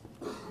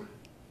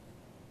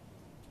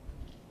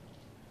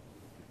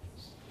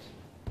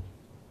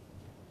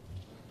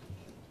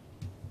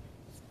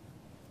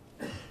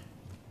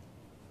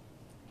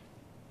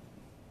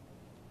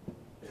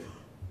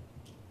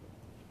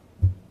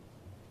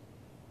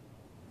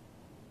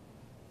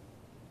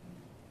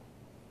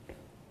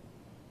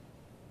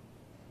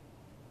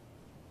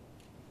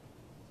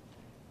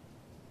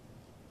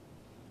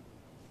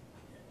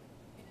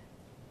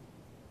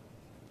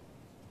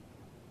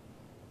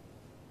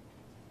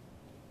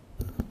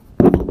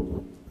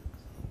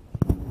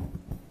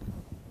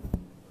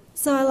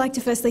 So I'd like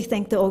to firstly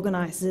thank the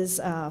organizers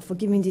for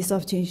giving this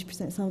opportunity to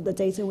present some of the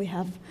data we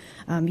have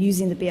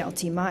using the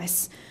BLT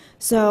mice.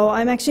 So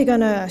I'm actually going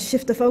to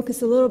shift the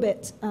focus a little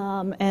bit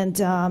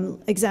and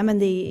examine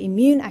the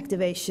immune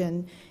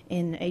activation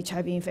in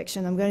HIV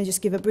infection. I'm going to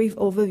just give a brief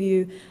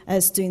overview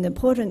as to the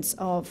importance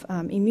of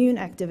immune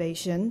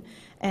activation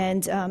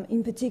and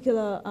in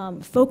particular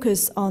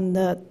focus on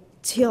the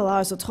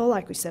TLRs or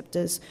toll-like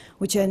receptors,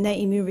 which are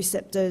innate immune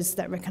receptors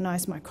that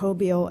recognize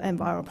microbial and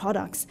viral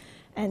products,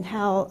 and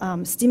how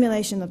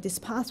stimulation of this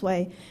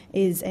pathway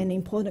is an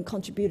important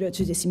contributor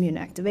to this immune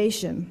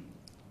activation.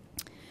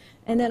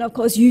 And then, of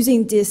course,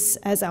 using this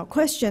as our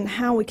question,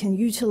 how we can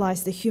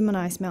utilize the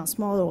humanized mouse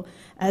model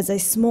as a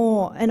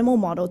small animal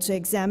model to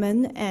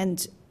examine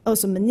and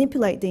also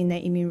manipulate the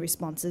innate immune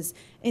responses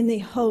in the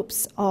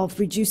hopes of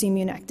reducing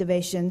immune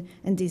activation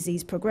and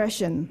disease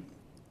progression.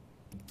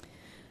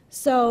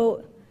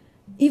 So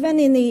Even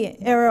in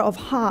the area of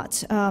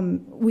heart,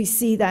 we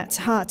see that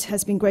heart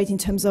has been great in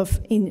terms of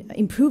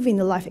improving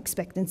the life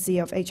expectancy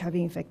of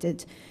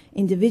HIV-infected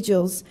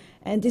individuals.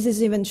 And this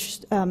is even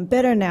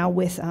better now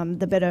with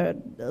the better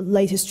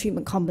latest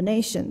treatment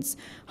combinations.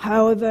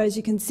 However, as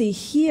you can see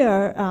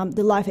here,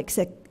 the life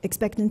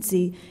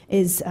expectancy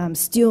is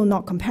still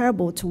not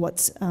comparable to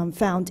what's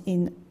found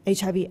in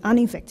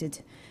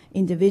HIV-uninfected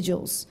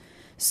individuals.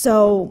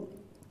 So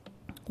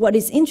what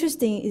is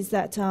interesting is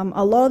that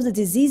a lot of the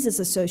diseases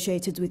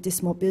associated with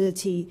this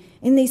morbidity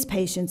in these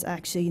patients are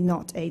actually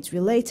not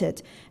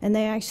AIDS-related, and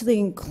they actually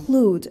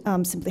include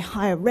simply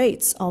higher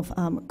rates of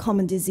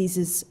common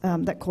diseases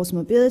that cause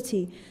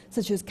morbidity,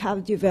 such as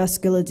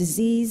cardiovascular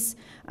disease,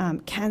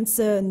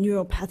 cancer,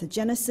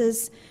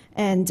 neuropathogenesis,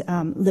 and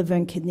liver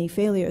and kidney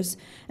failures.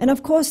 And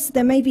of course,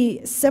 there may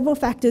be several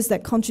factors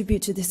that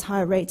contribute to this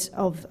higher rate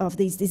of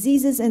these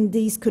diseases, and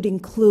these could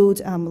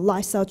include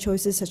lifestyle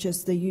choices such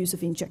as the use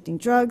of injecting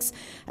drugs,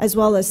 as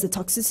well as the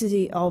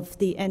toxicity of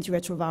the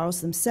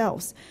antiretrovirals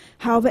themselves.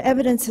 However,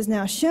 evidence has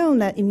now shown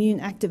that immune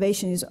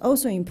activation is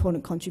also an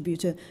important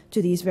contributor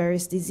to these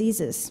various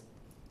diseases.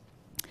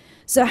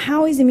 So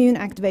how is immune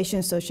activation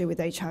associated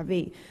with HIV?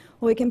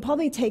 Well, we can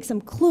probably take some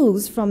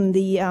clues from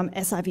the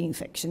SIV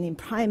infection in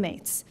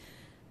primates.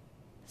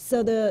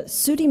 So the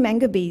sooty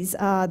mangabes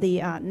are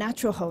the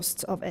natural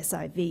hosts of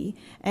SIV,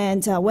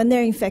 and when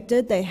they're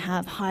infected, they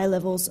have high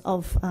levels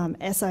of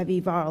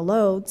SIV viral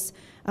loads.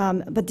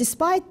 But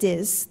despite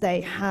this,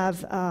 they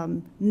have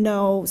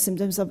no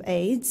symptoms of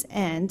AIDS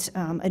and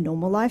a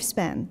normal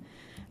lifespan.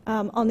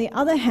 On the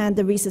other hand,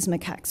 the rhesus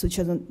macaques, which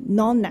are the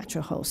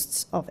non-natural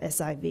hosts of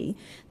SIV,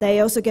 they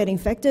also get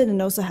infected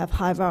and also have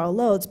high viral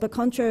loads, but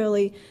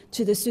contrarily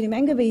to the sooty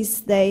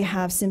mangabes, they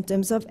have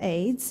symptoms of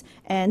AIDS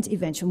and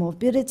eventual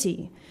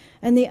morbidity.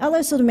 And the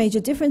other sort of major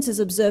differences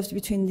observed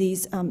between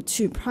these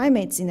two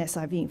primates in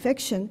SIV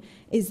infection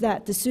is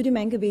that the sooty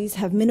mangabes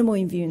have minimal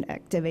immune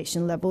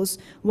activation levels,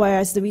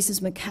 whereas the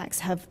rhesus macaques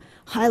have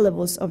high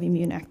levels of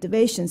immune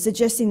activation,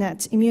 suggesting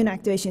that immune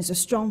activation is a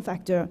strong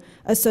factor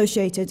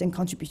associated and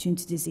contributing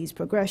to disease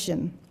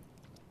progression.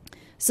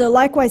 So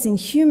likewise, in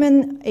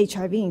human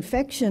HIV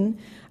infection,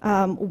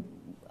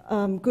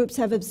 groups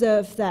have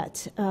observed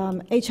that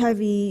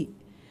HIV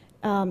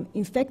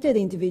infected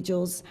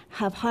individuals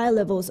have higher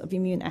levels of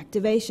immune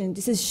activation.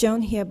 This is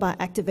shown here by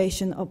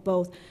activation of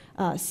both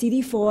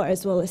CD4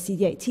 as well as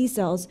CD8 T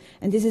cells,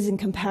 and this is in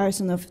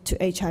comparison to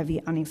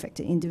HIV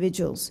uninfected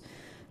individuals.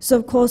 So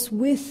of course,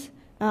 with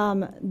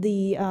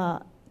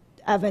the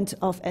advent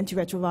of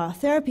antiretroviral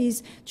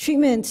therapies,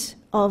 treatment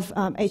of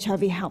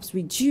HIV helps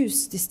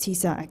reduce this T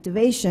cell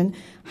activation.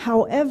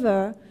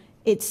 However,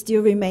 it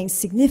still remains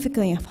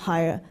significantly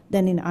higher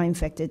than in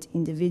uninfected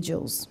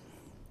individuals.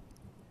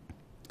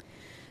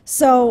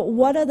 So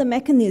what are the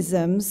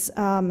mechanisms,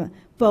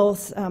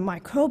 both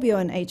microbial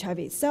and HIV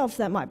itself,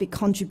 that might be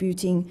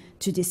contributing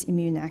to this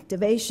immune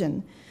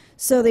activation?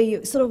 So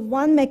the sort of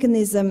one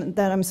mechanism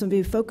that I'm sort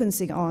of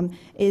focusing on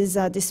is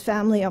this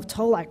family of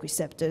toll-like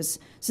receptors.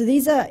 So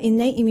these are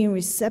innate immune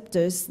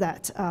receptors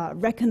that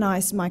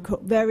recognize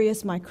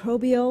various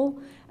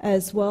microbial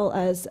as well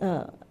as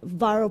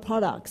viral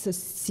products, so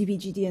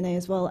cpgDNA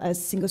as well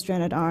as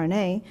single-stranded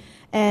RNA.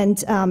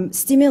 And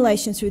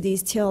stimulation through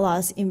these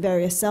TLRs in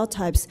various cell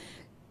types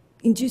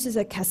induces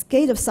a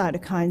cascade of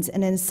cytokines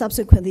and then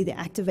subsequently the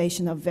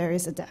activation of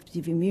various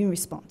adaptive immune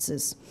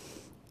responses.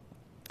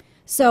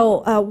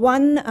 So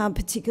one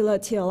particular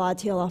TLR,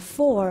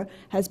 TLR4,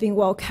 has been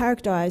well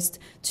characterized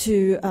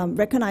to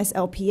recognize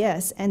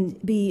LPS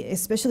and be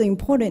especially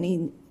important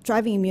in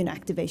driving immune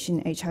activation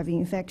in HIV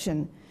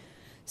infection.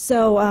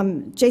 So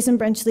Jason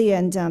Brenchley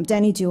and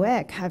Danny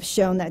Dweck have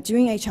shown that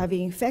during HIV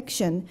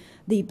infection,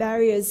 the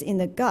barriers in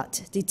the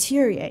gut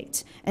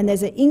deteriorate, and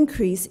there's an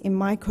increase in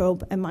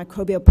microbe and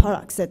microbial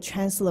products that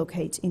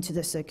translocate into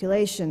the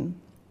circulation.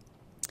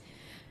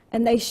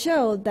 And they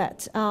showed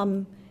that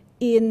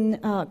in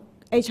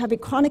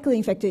HIV chronically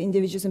infected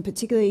individuals, and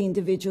particularly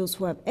individuals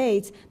who have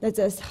AIDS, that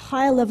there's a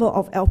higher level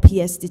of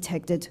LPS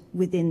detected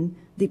within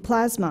the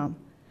plasma.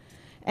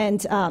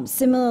 And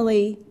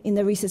similarly, in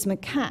the rhesus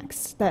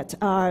macaques that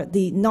are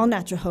the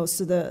non-natural hosts,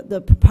 so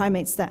the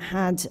primates that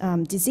had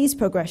disease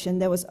progression,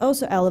 there was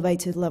also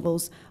elevated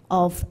levels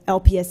of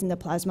LPS in the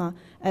plasma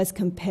as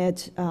compared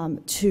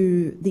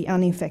to the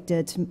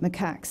uninfected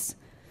macaques.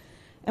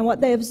 And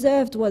what they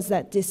observed was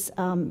that this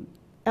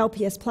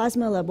LPS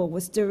plasma level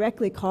was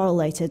directly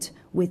correlated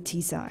with T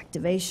cell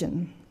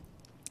activation.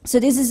 So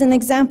this is an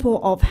example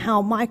of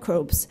how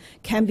microbes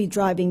can be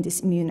driving this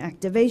immune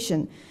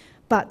activation.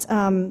 But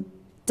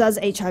does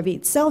HIV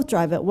itself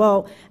drive it?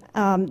 Well,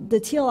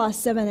 the TLR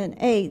 7 and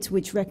 8,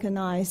 which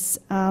recognize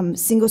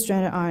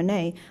single-stranded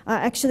RNA, are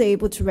actually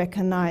able to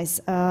recognize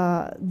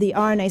the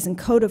RNAs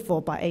encoded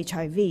for by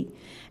HIV.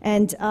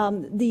 And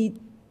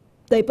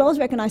they both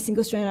recognize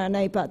single-stranded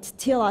RNA, but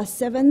TLR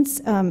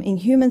 7s in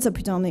humans are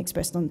predominantly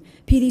expressed on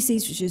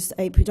PDCs, which is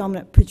a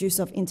predominant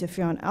producer of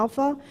interferon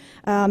alpha,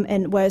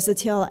 and whereas the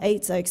TLR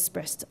 8s are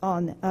expressed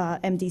on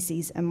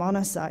MDCs and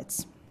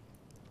monocytes.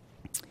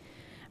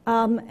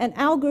 And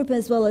our group,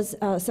 as well as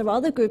several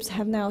other groups,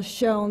 have now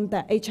shown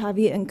that HIV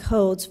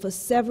encodes for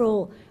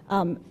several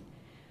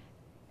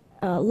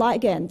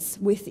ligands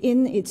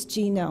within its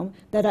genome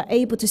that are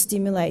able to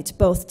stimulate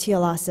both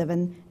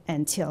TLR7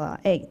 and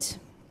TLR8.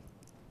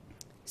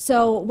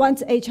 So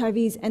once HIV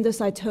is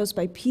endocytosed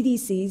by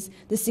PDCs,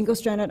 the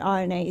single-stranded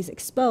RNA is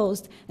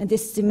exposed, and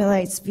this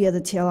stimulates via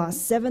the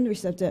TLR7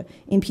 receptor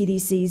in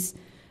PDCs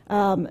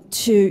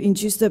to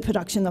induce the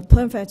production of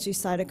pro-inflammatory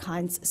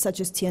cytokines such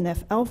as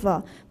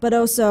TNF-alpha, but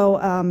also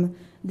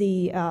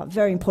the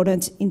very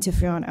important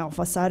interferon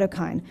alpha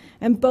cytokine.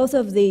 And both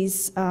of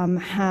these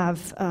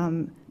have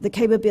the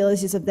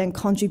capabilities of then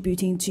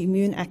contributing to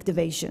immune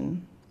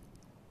activation.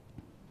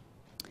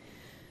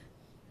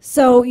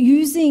 So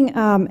using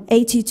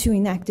AT2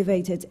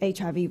 inactivated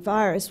HIV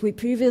virus, we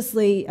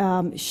previously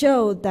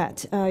showed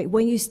that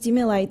when you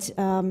stimulate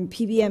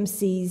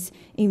PBMCs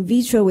in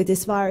vitro with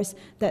this virus,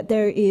 that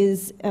there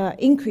is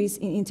increase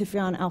in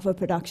interferon alpha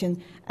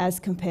production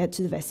as compared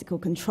to the vesicle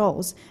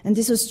controls. And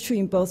this was true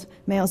in both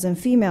males and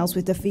females,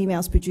 with the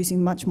females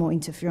producing much more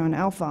interferon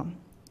alpha.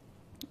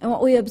 And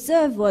what we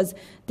observed was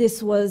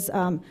this was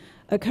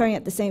occurring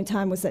at the same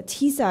time was that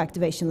T-cell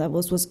activation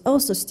levels was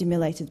also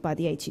stimulated by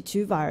the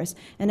AT2 virus.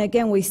 And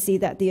again, we see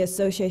that the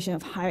association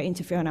of higher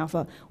interferon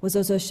alpha was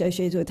also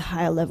associated with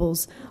higher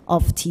levels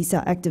of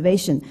T-cell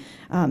activation,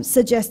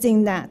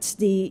 suggesting that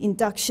the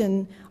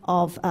induction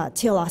of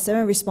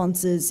TLR7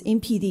 responses in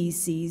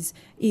PDCs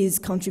is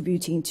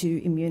contributing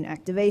to immune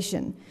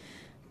activation.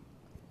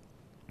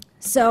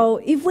 So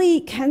if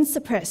we can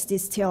suppress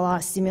this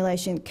TLR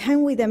stimulation,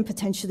 can we then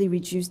potentially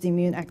reduce the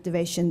immune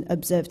activation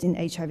observed in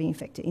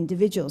HIV-infected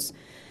individuals?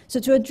 So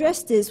to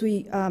address this,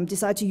 we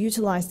decided to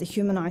utilize the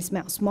humanized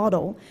mouse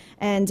model.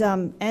 And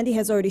Andy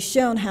has already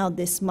shown how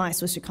this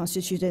mice was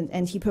reconstituted,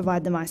 and he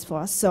provided the mice for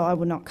us, so I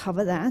will not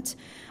cover that.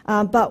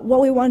 But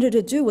what we wanted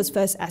to do was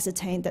first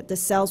ascertain that the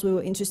cells we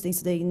were interested in,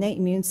 so the innate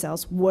immune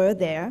cells, were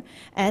there,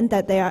 and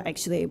that they are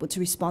actually able to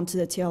respond to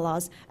the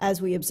TLRs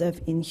as we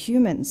observe in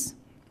humans.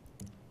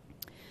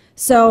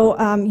 So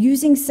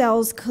using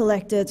cells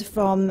collected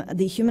from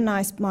the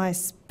humanized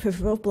mice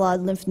peripheral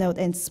blood, lymph node,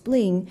 and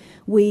spleen,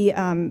 we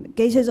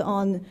gated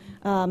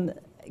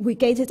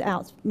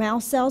out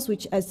mouse cells,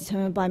 which as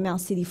determined by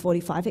mouse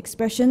CD45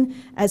 expression,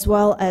 as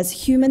well as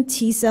human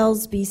T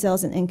cells, B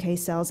cells, and NK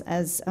cells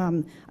as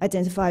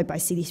identified by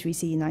CD3,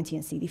 CD19,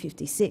 and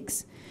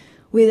CD56.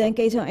 We then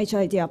gated on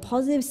HIDR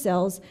positive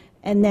cells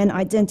and then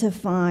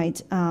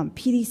identified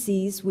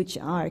PDCs, which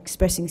are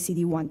expressing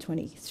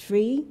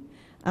CD123,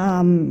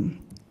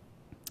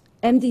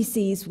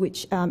 MDCs,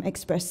 which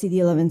express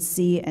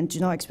CD11C and do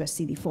not express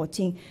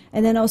CD14,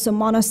 and then also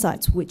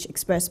monocytes, which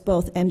express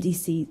both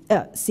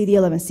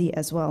CD11C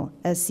as well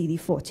as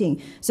CD14.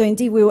 So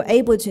indeed, we were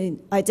able to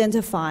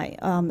identify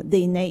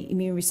the innate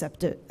immune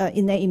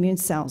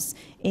cells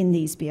in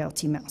these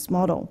BLT mouse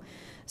model.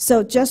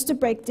 So just to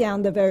break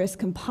down the various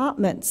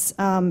compartments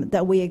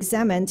that we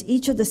examined,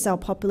 each of the cell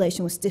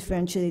population was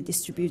differentially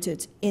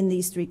distributed in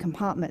these three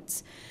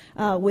compartments,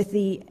 with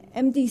the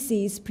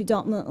MDCs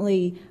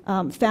predominantly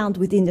found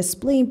within the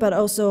spleen, but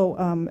also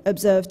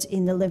observed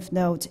in the lymph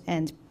node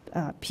and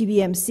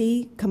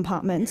PBMC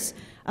compartments.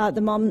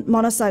 The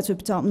monocytes were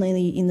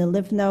predominantly in the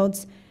lymph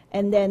nodes,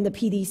 and then the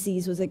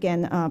PDCs was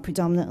again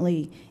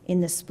predominantly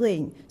in the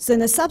spleen. So in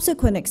the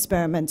subsequent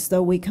experiments,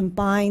 though, we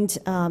combined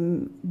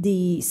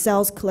the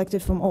cells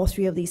collected from all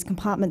three of these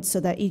compartments so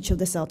that each of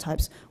the cell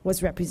types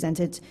was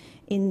represented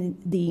in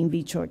the in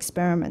vitro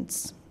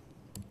experiments.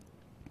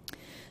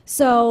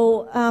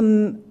 So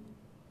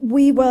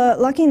we were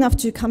lucky enough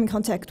to come in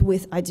contact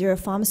with Idera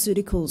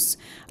Pharmaceuticals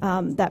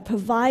that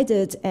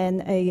provided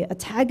an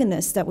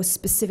antagonist that was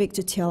specific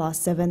to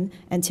TLR7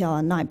 and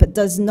TLR9, but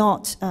does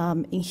not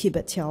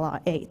inhibit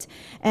TLR8.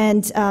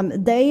 And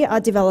they are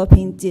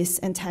developing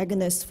this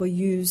antagonist for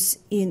use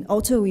in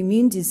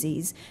autoimmune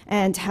disease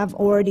and have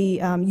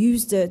already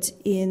used it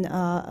in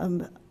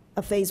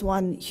a phase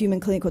 1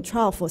 human clinical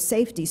trial for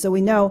safety. So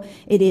we know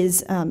it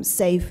is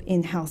safe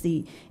in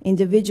healthy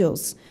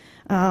individuals.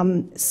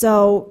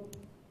 So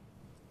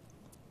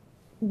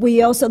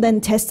we also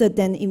then tested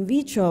in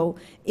vitro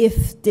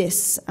if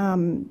this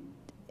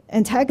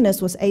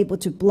antagonist was able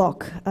to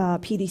block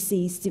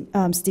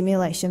PDC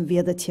stimulation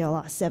via the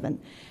TLR7.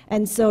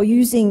 And so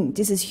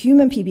this is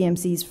human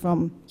PBMCs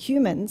from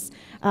humans,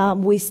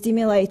 we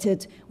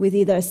stimulated with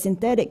either a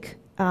synthetic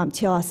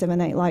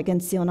TLR7/8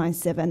 ligand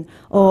CO97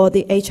 or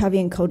the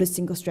HIV-encoded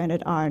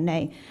single-stranded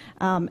RNA.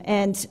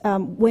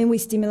 When we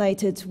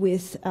stimulated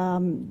with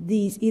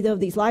either of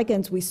these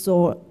ligands, we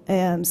saw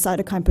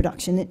cytokine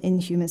production in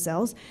human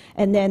cells.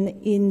 And then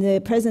in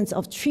the presence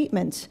of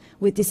treatment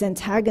with this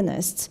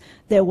antagonist,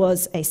 there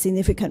was a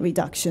significant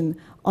reduction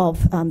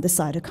of the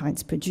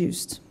cytokines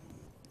produced.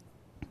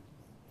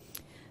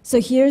 So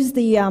here's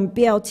the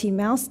BLT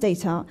mouse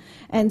data.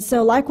 And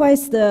so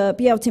likewise, the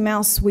BLT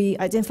mouse, we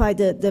identified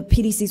the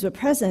PDCs were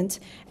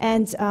present,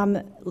 and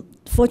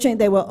fortunately,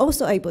 they were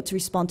also able to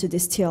respond to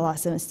this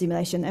TLR7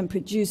 stimulation and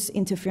produce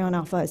interferon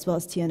alpha as well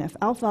as TNF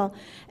alpha.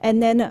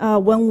 And then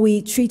when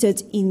we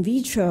treated in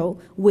vitro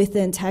with the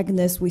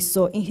antagonist, we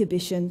saw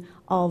inhibition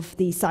of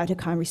the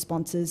cytokine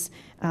responses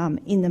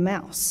in the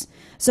mouse.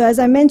 So as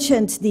I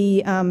mentioned,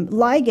 the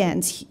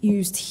ligands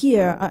used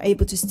here are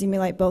able to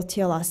stimulate both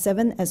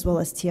TLR7 as well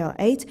as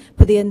TLR8,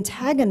 but the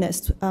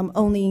antagonist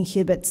only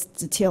inhibits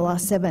the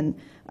TLR7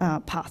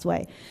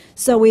 pathway.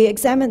 So we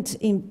examined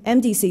in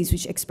MDCs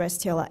which express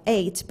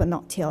TLR8 but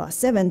not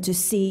TLR7 to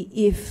see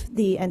if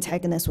the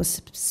antagonist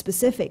was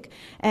specific.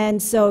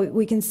 And so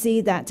we can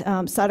see that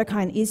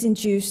cytokine is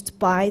induced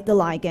by the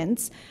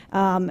ligands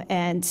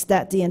and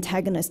that the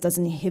antagonist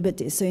doesn't inhibit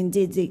this. So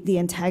indeed the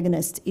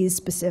antagonist is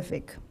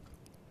specific.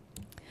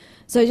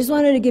 So I just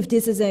wanted to give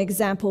this as an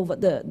example of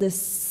what the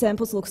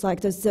samples looks like.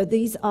 So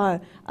these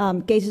are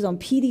gated on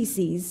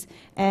PDCs,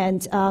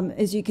 and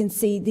as you can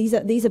see, these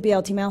are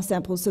BLT mouse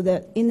samples, so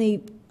that in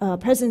the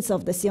presence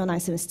of the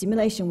CO97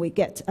 stimulation, we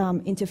get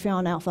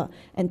interferon alpha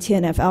and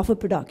TNF alpha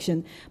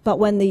production. But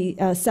when the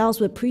cells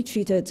were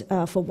pre-treated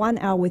for 1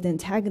 hour with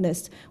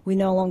antagonist, we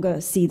no longer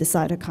see the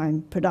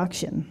cytokine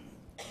production.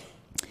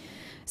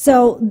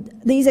 So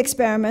these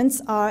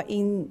experiments are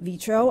in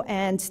vitro,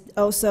 and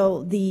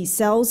also the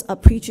cells are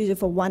pre-treated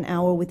for 1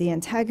 hour with the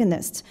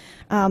antagonist.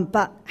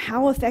 But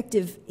how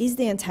effective is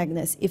the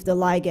antagonist if the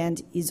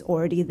ligand is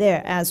already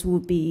there, as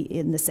would be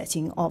in the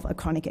setting of a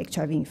chronic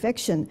HIV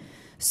infection?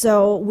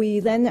 So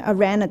we then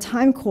ran a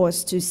time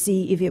course to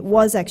see if it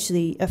was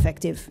actually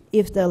effective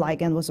if the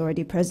ligand was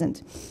already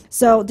present.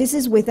 So this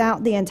is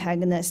without the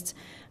antagonist.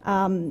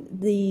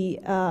 The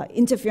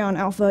interferon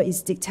alpha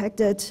is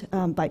detected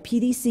by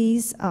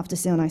PDCs after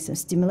CO97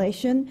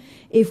 stimulation.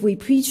 If we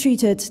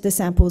pre-treated the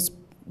samples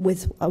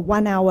with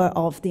 1 hour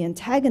of the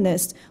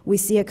antagonist, we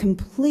see a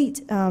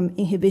complete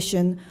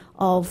inhibition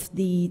of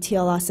the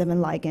TLR7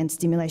 ligand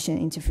stimulation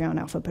interferon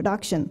alpha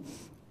production.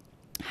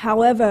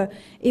 However,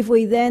 if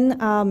we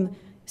then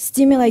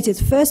stimulated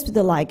first with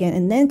the ligand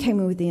and then came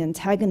in with the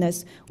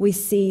antagonist, we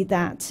see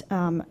that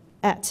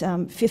at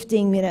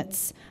 15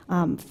 minutes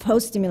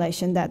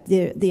post-stimulation that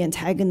the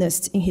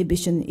antagonist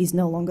inhibition is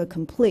no longer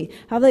complete.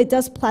 However, it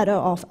does plateau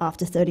off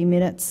after 30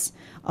 minutes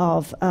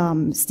of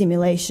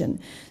stimulation.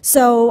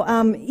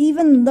 So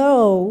even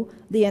though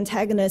the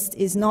antagonist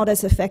is not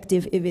as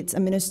effective if it's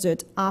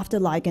administered after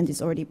ligand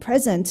is already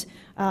present,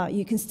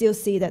 you can still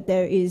see that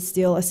there is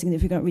still a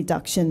significant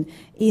reduction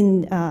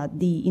in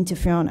the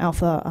interferon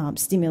alpha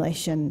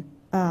stimulation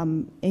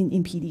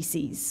in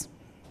PDCs.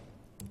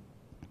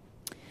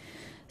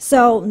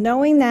 So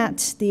knowing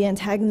that the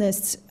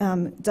antagonist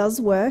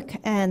does work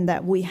and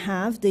that we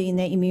have the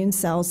innate immune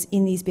cells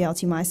in these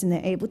BLT mice and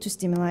they're able to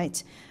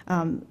stimulate,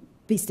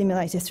 be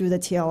stimulated through the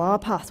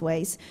TLR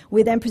pathways,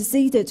 we then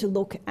proceeded to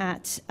look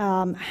at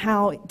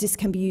how this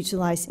can be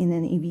utilized in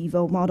an in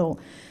vivo model.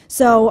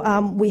 So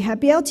we had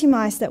BLT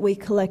mice that we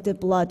collected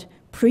blood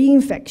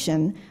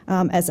pre-infection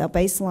as our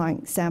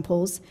baseline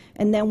samples,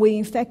 and then we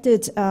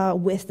infected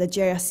with the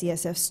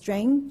JRCSF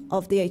strain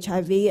of the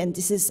HIV, and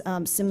this is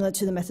similar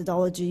to the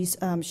methodologies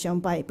shown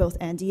by both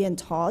Andy and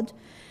Todd.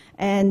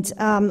 And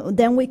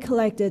then we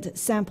collected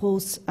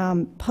samples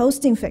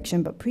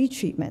post-infection but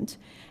pre-treatment,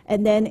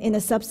 and then in a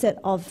subset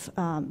of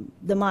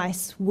the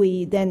mice,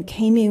 we then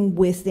came in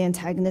with the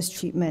antagonist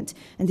treatment,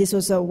 and this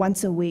was a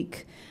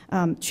once-a-week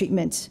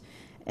treatment.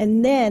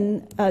 And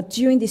then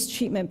during this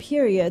treatment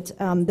period,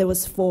 there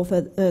was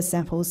 4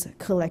 samples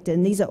collected,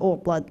 and these are all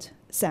blood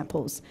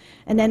samples.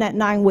 And then at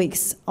 9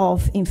 weeks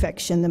of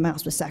infection, the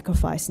mouse was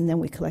sacrificed, and then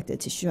we collected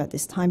tissue at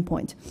this time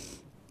point.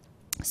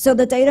 So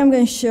the data I'm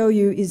going to show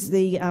you is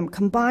the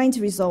combined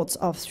results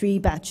of 3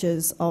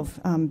 batches of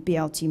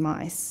BLT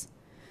mice.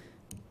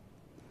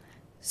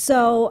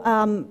 So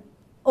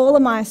all the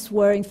mice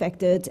were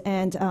infected,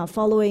 and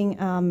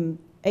following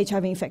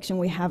HIV infection,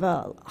 we have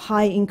a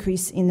high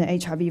increase in the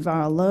HIV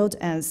viral load,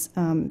 as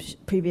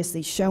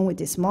previously shown with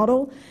this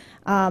model.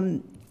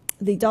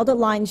 The dotted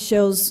line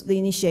shows the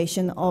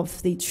initiation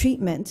of the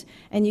treatment,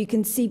 and you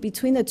can see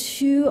between the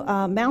 2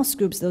 mouse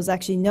groups, there was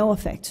actually no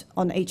effect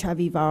on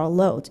HIV viral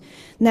load.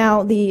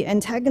 Now, the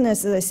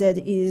antagonist, as I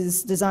said,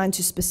 is designed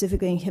to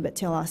specifically inhibit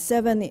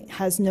TLR7. It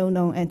has no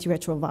known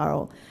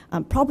antiretroviral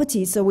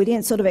properties, so we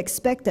didn't sort of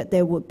expect that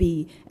there would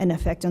be an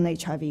effect on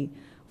HIV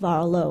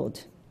viral load.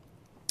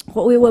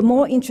 What we were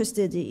more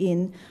interested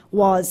in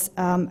was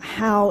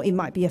how it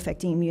might be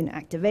affecting immune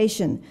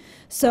activation.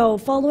 So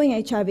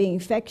following HIV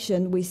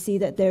infection, we see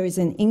that there is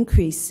an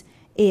increase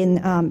in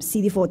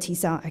CD4 T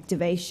cell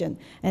activation.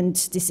 And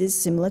this is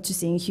similar to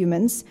seeing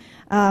humans.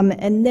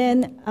 And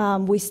then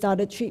we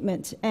started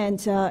treatment.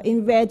 And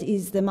in red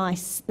is the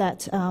mice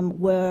that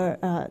were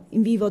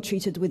in vivo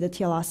treated with the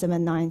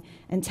TLR7/9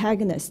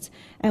 antagonist.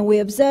 And we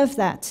observed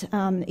that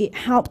it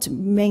helped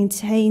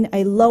maintain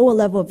a lower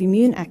level of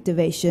immune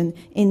activation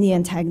in the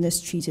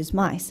antagonist-treated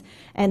mice,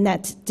 and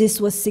that this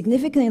was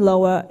significantly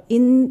lower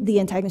in the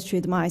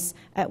antagonist-treated mice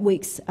at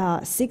weeks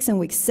 6 and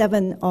week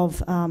 7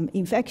 of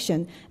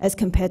infection as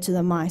compared to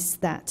the mice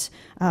that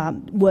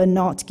were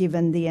not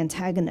given the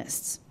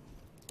antagonists.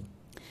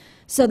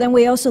 So then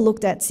we also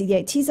looked at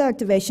CD8 T cell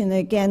activation.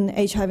 Again,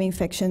 HIV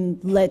infection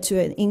led to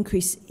an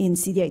increase in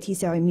CD8 T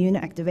cell immune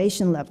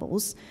activation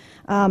levels.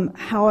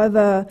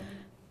 However,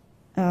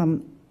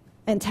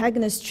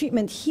 antagonist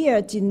treatment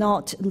here did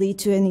not lead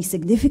to any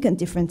significant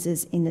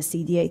differences in the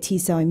CD8 T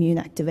cell immune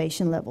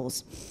activation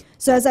levels.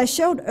 So as I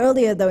showed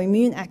earlier, though,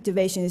 immune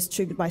activation is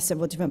triggered by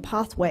several different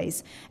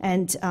pathways,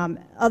 and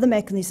other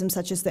mechanisms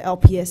such as the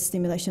LPS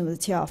stimulation of the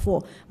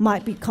TLR4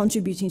 might be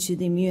contributing to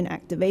the immune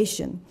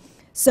activation.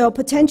 So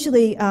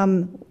potentially,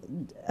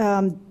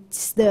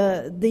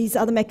 these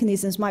other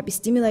mechanisms might be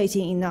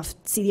stimulating enough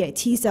CD8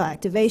 T cell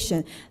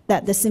activation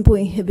that the simple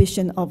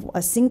inhibition of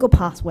a single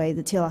pathway,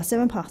 the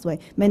TLR7 pathway,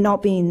 may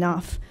not be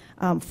enough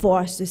for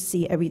us to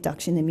see a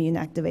reduction in immune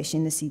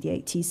activation in the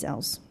CD8 T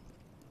cells.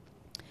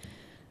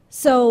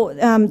 So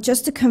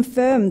just to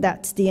confirm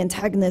that the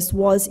antagonist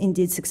was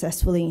indeed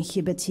successfully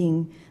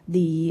inhibiting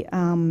the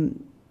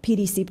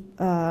PDC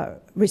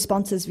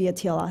responses via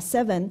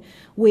TLR7,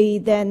 we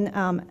then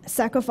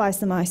sacrificed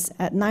the mice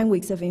at 9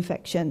 weeks of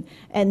infection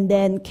and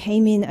then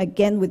came in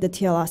again with the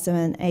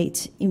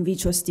TLR7/8 in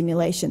vitro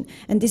stimulation.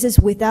 And this is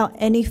without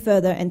any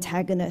further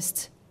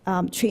antagonist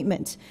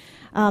treatment.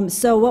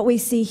 So what we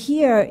see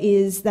here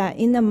is that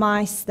in the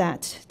mice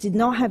that did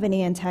not have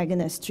any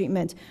antagonist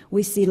treatment,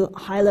 we see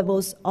high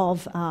levels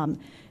of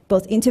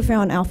both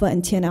interferon alpha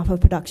and TNF-alpha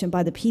production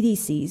by the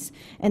PDCs.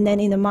 And then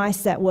in the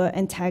mice that were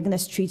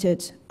antagonist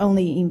treated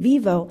only in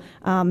vivo,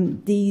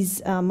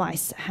 these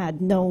mice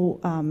had no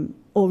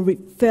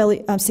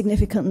fairly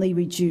significantly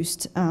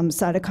reduced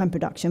cytokine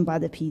production by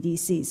the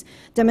PDCs,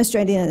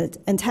 demonstrating that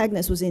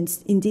antagonist was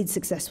indeed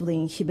successfully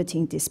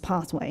inhibiting this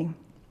pathway.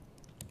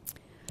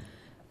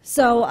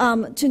 So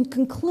to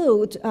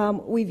conclude,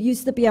 we've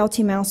used the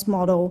BLT mouse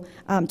model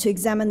to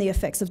examine the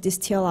effects of this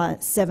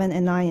TLR7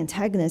 and 9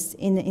 antagonist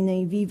in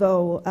a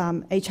vivo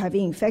HIV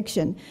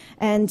infection.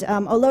 And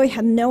although it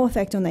had no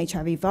effect on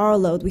HIV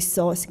viral load, we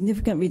saw a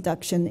significant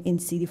reduction in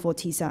CD4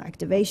 T cell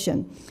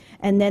activation.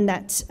 And then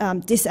that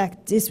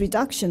this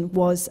reduction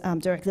was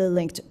directly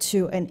linked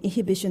to an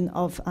inhibition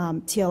of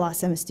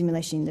TLR7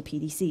 stimulation in the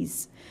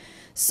PDCs.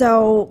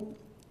 So,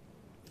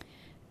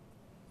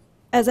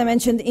 as I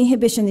mentioned,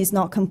 inhibition is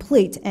not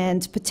complete,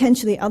 and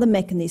potentially other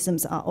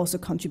mechanisms are also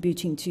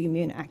contributing to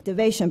immune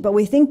activation. But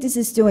we think this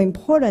is still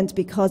important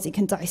because it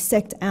can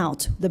dissect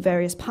out the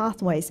various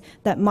pathways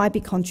that might be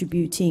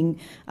contributing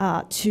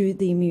to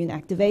the immune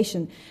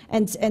activation.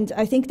 And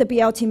I think the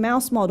BLT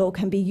mouse model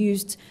can be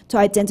used to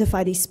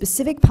identify these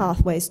specific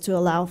pathways to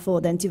allow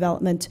for then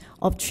development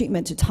of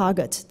treatment to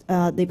target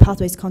the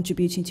pathways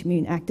contributing to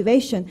immune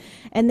activation,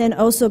 and then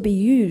also be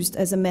used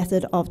as a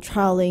method of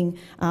trialing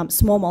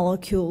small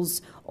molecules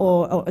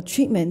or a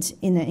treatment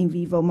in an in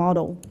vivo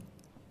model.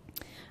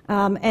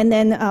 And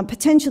then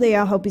potentially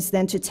our hope is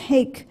then to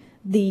take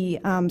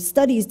the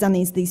studies done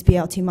in these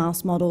BLT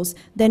mouse models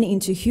then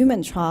into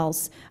human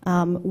trials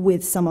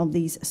with some of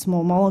these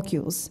small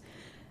molecules.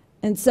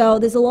 And so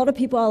there's a lot of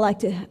people I'd like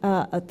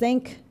to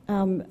thank,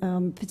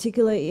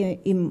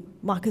 particularly in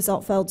Marcus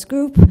Altfeld's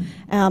group,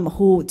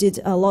 who did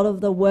a lot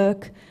of the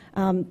work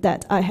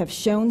that I have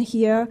shown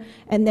here.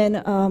 And then,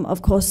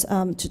 of course,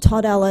 to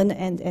Todd Allen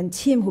and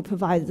Tim, who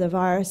provided the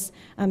virus,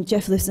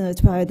 Jeff Listener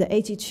provided the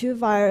 82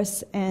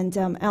 virus, and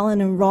Alan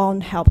and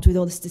Ron helped with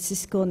all the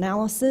statistical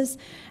analysis.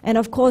 And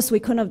of course, we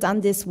couldn't have done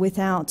this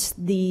without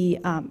the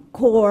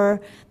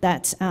core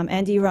that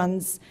Andy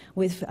runs,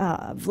 with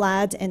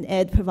Vlad and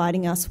Ed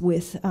providing us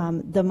with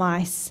the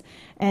mice.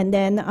 And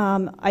then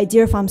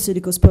Idea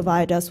Pharmaceuticals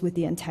provided us with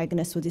the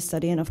antagonist for this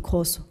study, and of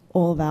course,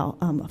 all of our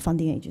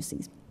funding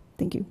agencies.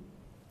 Thank you.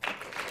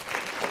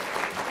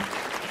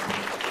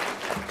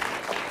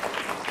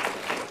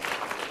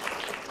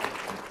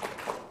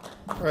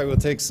 All right, we'll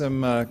take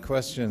some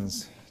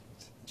questions.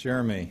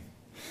 Jeremy.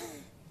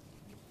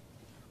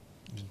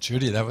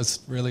 Judy, that was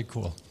really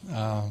cool.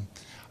 I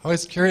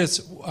was curious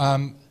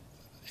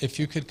if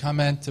you could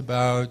comment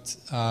about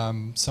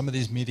some of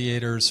these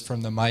mediators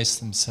from the mice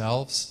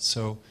themselves.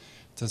 So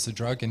does the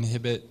drug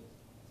inhibit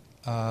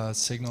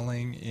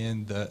signaling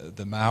in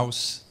the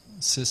mouse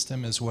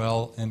system as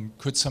well? And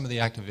could some of the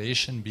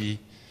activation be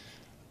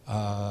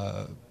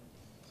a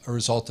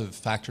result of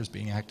factors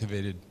being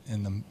activated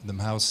in the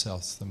mouse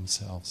cells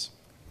themselves?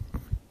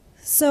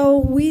 So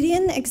we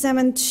didn't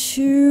examine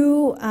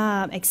too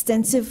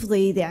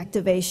extensively the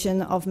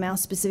activation of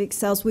mouse-specific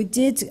cells. We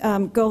did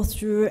go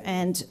through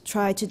and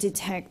try to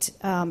detect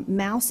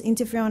mouse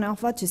interferon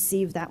alpha to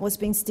see if that was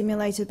being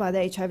stimulated by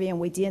the HIV, and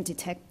we didn't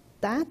detect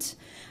that.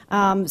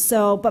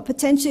 But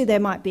potentially there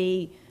might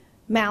be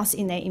mouse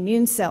innate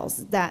immune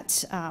cells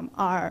that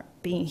are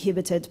being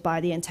inhibited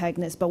by the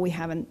antagonist, but we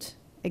haven't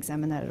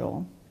examined that at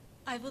all.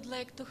 I would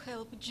like to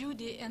help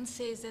Judy and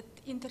say that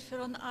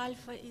interferon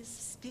alpha is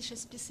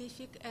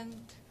species-specific and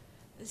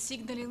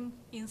signaling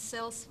in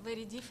cells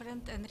very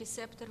different and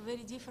receptor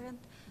very different.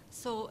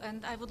 So,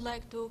 and I would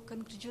like to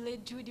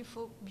congratulate Judy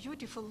for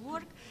beautiful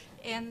work,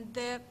 and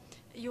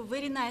you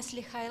very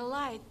nicely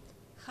highlight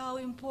how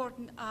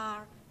important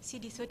are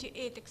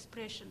CD38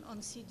 expression on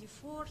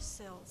CD4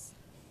 cells,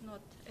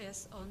 not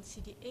as on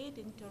CD8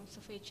 in terms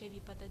of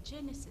HIV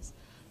pathogenesis.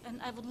 And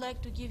I would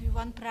like to give you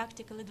one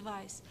practical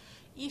advice.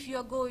 If you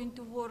are going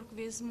to work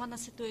with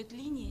monocytoid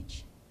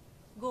lineage,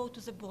 go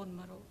to the bone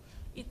marrow.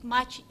 It's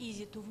much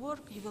easier to work,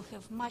 you will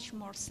have much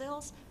more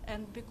cells,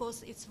 and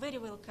because it's very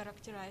well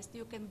characterized,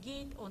 you can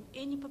gate on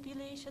any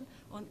population,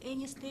 on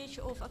any stage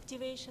of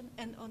activation,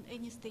 and on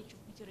any stage of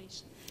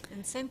maturation.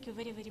 And thank you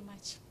very, very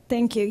much.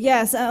 Thank you.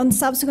 Yes, on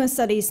subsequent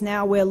studies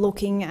now we're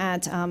looking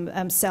at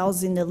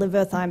cells in the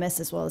liver, thymus,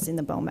 as well as in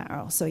the bone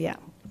marrow. So yeah.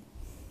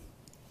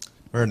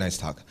 Very nice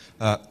talk.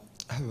 I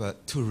have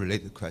two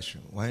related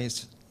questions. One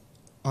is,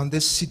 on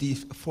this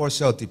CD4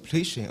 cell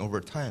depletion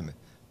over time,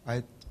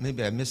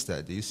 maybe I missed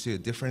that. Do you see a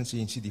difference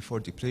in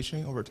CD4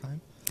 depletion over time?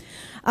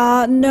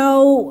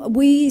 No,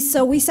 we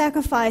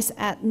sacrifice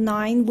at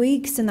 9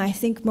 weeks, and I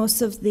think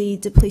most of the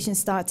depletion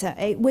starts at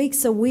 8 weeks.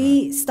 So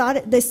we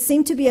started, there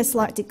seemed to be a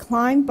slight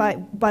decline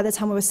by the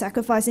time we were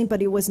sacrificing,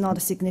 but it was not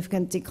a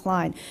significant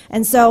decline.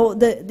 And so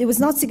there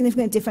was not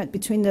significant difference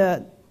between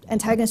the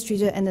antagonist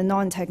treated and the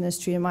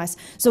non-antagonist treated mice.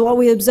 So what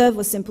we observed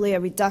was simply a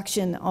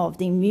reduction of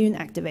the immune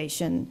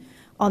activation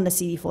on the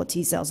CD4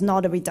 T cells,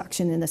 not a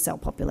reduction in the cell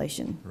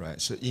population. Right.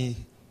 So I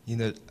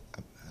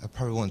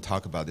probably won't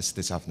talk about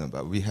this afternoon,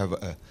 but we have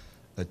a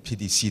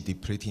PDC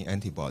depleting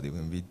antibody.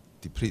 When we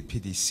deplete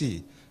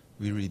PDC,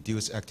 we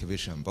reduce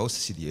activation on both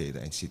CD8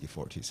 and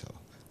CD4 T cell.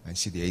 And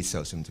CD8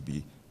 cells seem to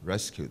be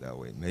rescued that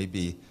way.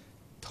 Maybe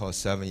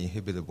TOL7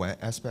 inhibited one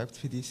aspect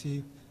of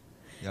PDC?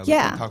 Yeah, we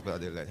can talk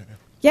about it later.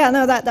 Yeah,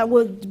 no, that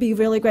would be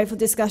really great for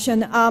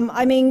discussion.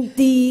 I mean,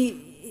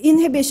 the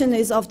inhibition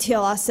is of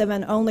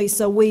TLR7 only,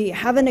 so we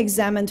haven't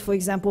examined, for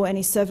example,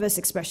 any surface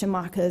expression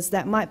markers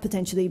that might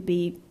potentially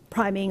be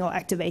priming or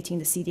activating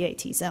the CD8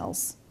 T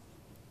cells.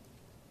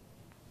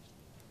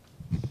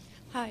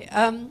 Hi.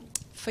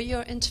 For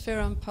your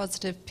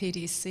interferon-positive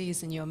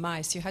PDCs in your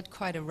mice, you had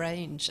quite a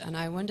range, and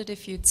I wondered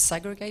if you'd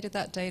segregated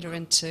that data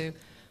into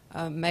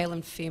male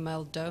and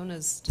female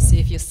donors to see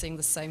if you're seeing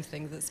the same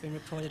thing that's been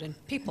reported in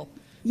people.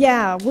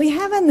 Yeah, we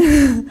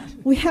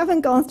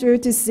haven't gone through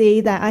to see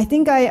that. I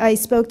think I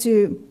spoke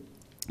to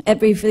Ed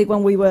briefly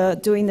when we were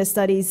doing the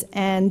studies,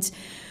 and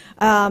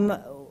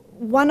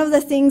one of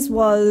the things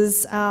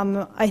was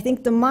I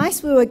think the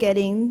mice we were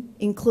getting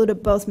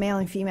included both male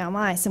and female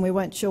mice, and we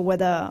weren't sure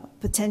whether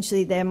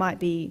potentially there might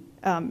be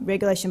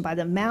regulation by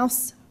the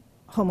mouse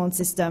hormone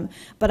system.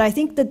 But I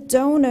think the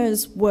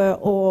donors were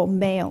all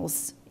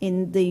males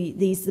in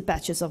these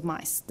batches of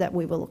mice that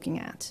we were looking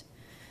at.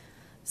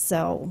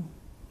 So.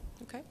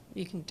 Okay,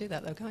 you can do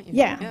that though, can't you?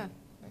 Yeah.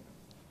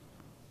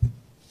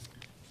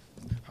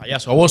 Yeah,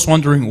 so I was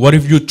wondering, what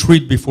if you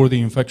treat before the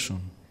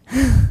infection?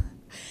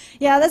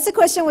 Yeah, that's a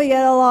question we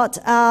get a lot.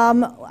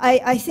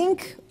 I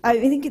think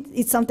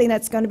it's something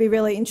that's going to be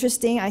really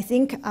interesting. I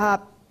think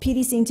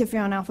PDC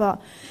interferon alpha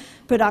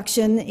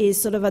production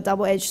is sort of a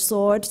double-edged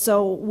sword.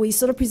 So we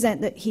sort of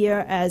present it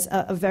here as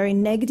a very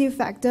negative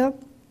factor.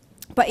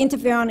 But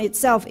interferon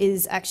itself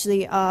is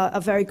actually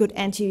a very good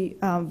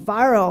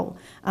antiviral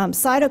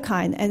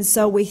cytokine. And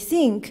so we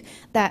think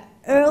that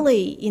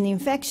early in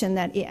infection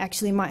that it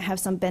actually might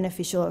have some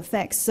beneficial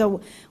effects. So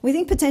we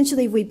think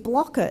potentially if we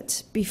block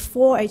it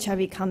before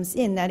HIV comes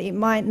in, that it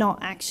might not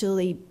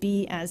actually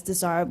be as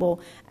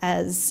desirable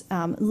as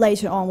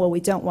later on where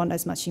we don't want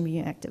as much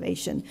immune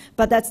activation.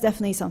 But that's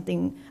definitely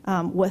something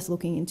worth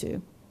looking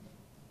into.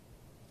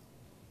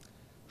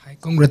 Hi,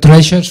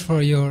 congratulations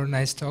for your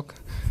nice talk.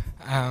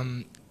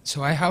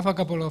 So I have a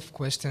couple of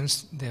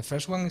questions. The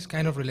first one is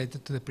kind of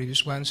related to the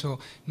previous one. So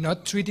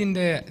not treating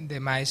the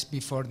mice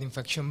before the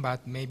infection,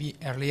 but maybe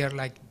earlier,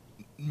 like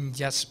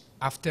just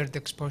after the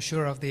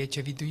exposure of the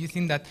HIV. Do you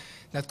think that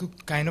that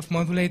could kind of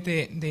modulate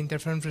the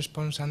interferon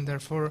response and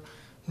therefore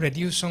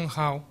reduce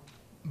somehow,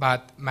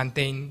 but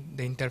maintain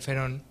the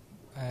interferon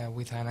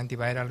with an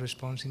antiviral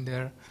response in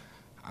there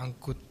and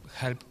could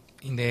help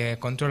in the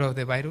control of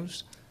the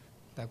virus?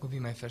 That could be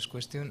my first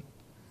question.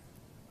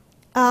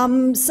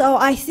 So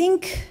I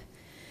think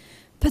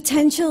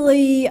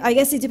potentially, I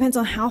guess it depends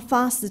on how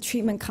fast the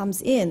treatment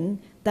comes in,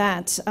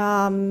 that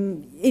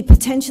it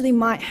potentially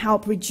might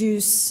help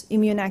reduce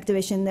immune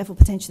activation and therefore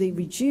potentially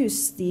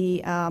reduce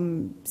the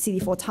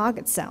CD4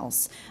 target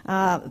cells.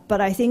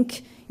 But I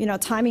think,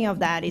 timing of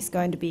that is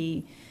going to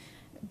be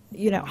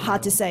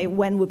hard to say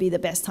when would be the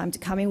best time to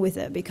come in with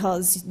it,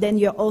 because then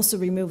you're also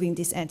removing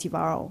this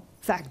antiviral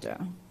factor.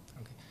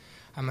 Okay.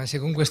 And my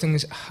second question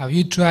is, have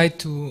you tried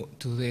to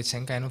do the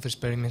same kind of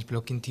experiments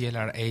blocking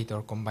TLR8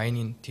 or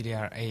combining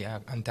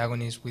TLR8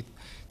 antagonists with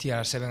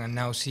TLR7 and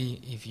now see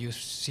if you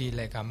see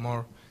like a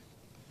more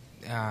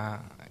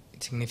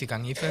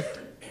significant effect?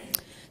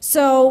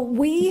 So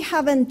we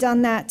haven't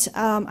done that.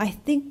 I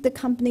think the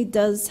company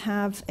does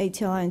have a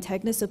TLR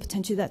antagonist, so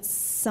potentially that's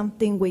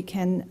something we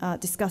can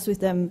discuss with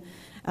them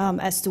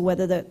as to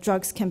whether the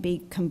drugs can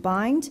be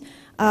combined.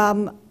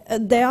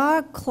 There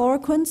are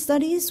chloroquine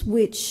studies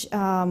which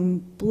are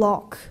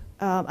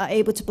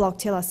able to block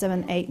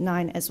TLR7, 8,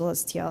 9, as well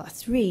as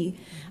TLR3,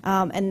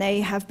 and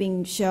they have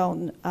been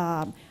shown,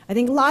 I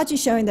think largely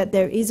showing that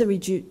there is a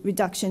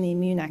reduction in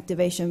immune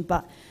activation,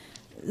 but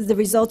the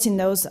results in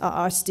those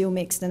are still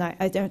mixed, and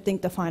I don't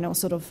think the final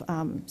sort of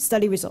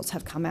study results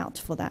have come out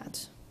for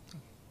that.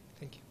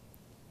 Thank you.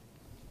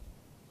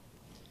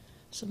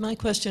 So my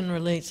question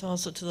relates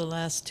also to the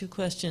last two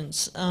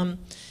questions.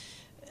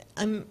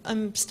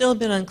 I'm still a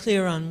bit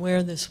unclear on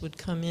where this would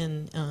come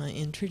in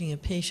treating a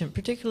patient.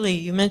 Particularly,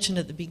 you mentioned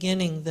at the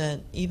beginning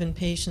that even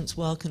patients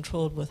well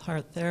controlled with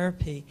heart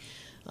therapy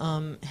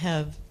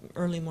have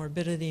early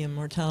morbidity and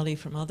mortality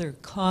from other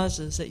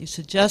causes that you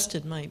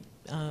suggested might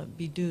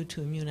be due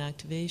to immune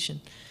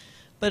activation.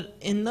 But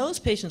in those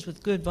patients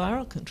with good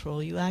viral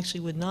control, you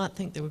actually would not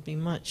think there would be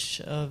much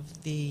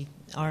of the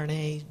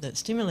RNA that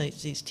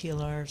stimulates these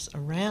TLRs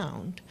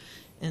around,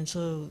 and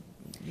so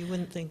you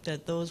wouldn't think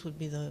that those would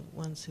be the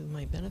ones who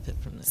might benefit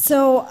from this.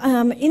 So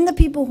in the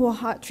people who are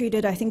heart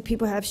treated, I think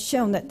people have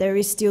shown that there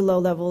is still low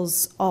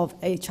levels of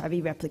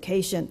HIV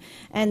replication.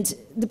 And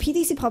the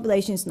PDC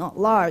population is not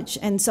large,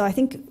 and so I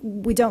think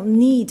we don't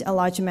need a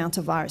large amount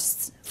of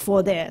virus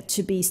for there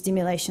to be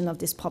stimulation of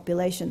this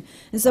population.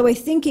 And so I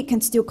think it can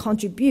still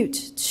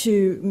contribute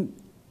to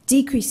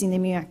decreasing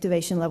immune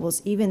activation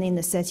levels even in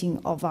the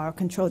setting of viral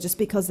control, just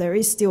because there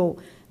is still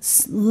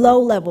low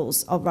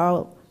levels of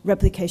viral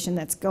replication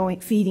that's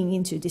feeding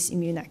into this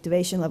immune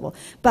activation level.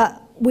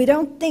 But we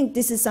don't think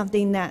this is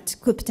something that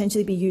could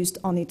potentially be used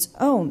on its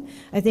own.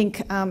 I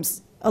think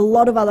a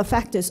lot of other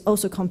factors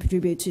also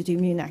contribute to the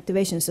immune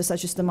activation, so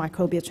such as the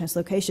microbial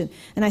translocation.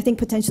 And I think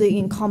potentially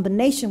in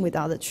combination with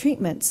other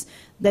treatments,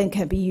 then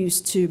can be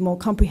used to more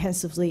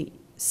comprehensively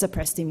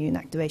suppress the immune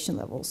activation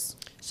levels.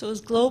 So is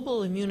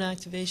global immune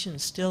activation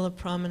still a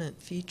prominent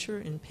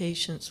feature in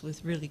patients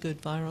with really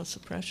good viral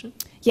suppression?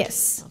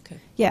 Yes. Okay.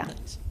 Yeah.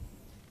 Thanks.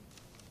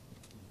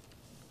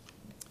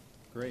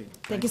 Great.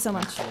 Thank you so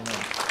much.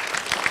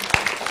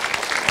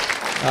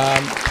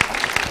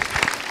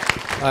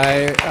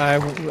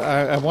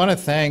 I want to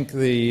thank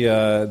the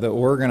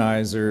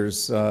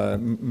organizers,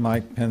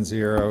 Mike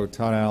Penziero,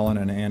 Todd Allen,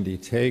 and Andy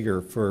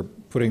Tager, for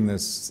putting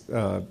this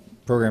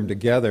program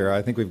together.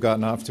 I think we've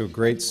gotten off to a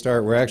great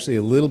start. We're actually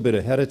a little bit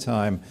ahead of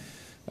time,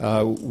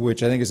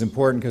 which I think is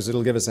important because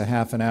it'll give us a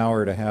half an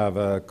hour to have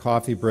a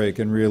coffee break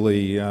and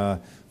really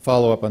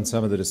follow up on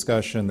some of the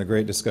discussion, the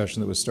great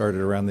discussion that was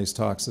started around these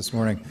talks this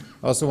morning.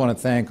 I also want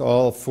to thank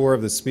all four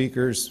of the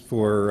speakers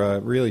for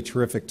really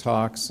terrific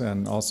talks,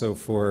 and also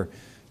for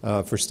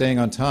staying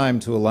on time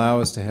to allow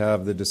us to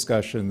have the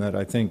discussion that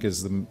I think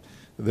is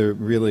the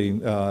really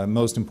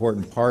most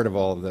important part of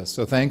all of this.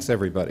 So thanks,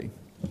 everybody.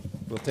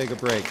 We'll take a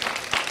break.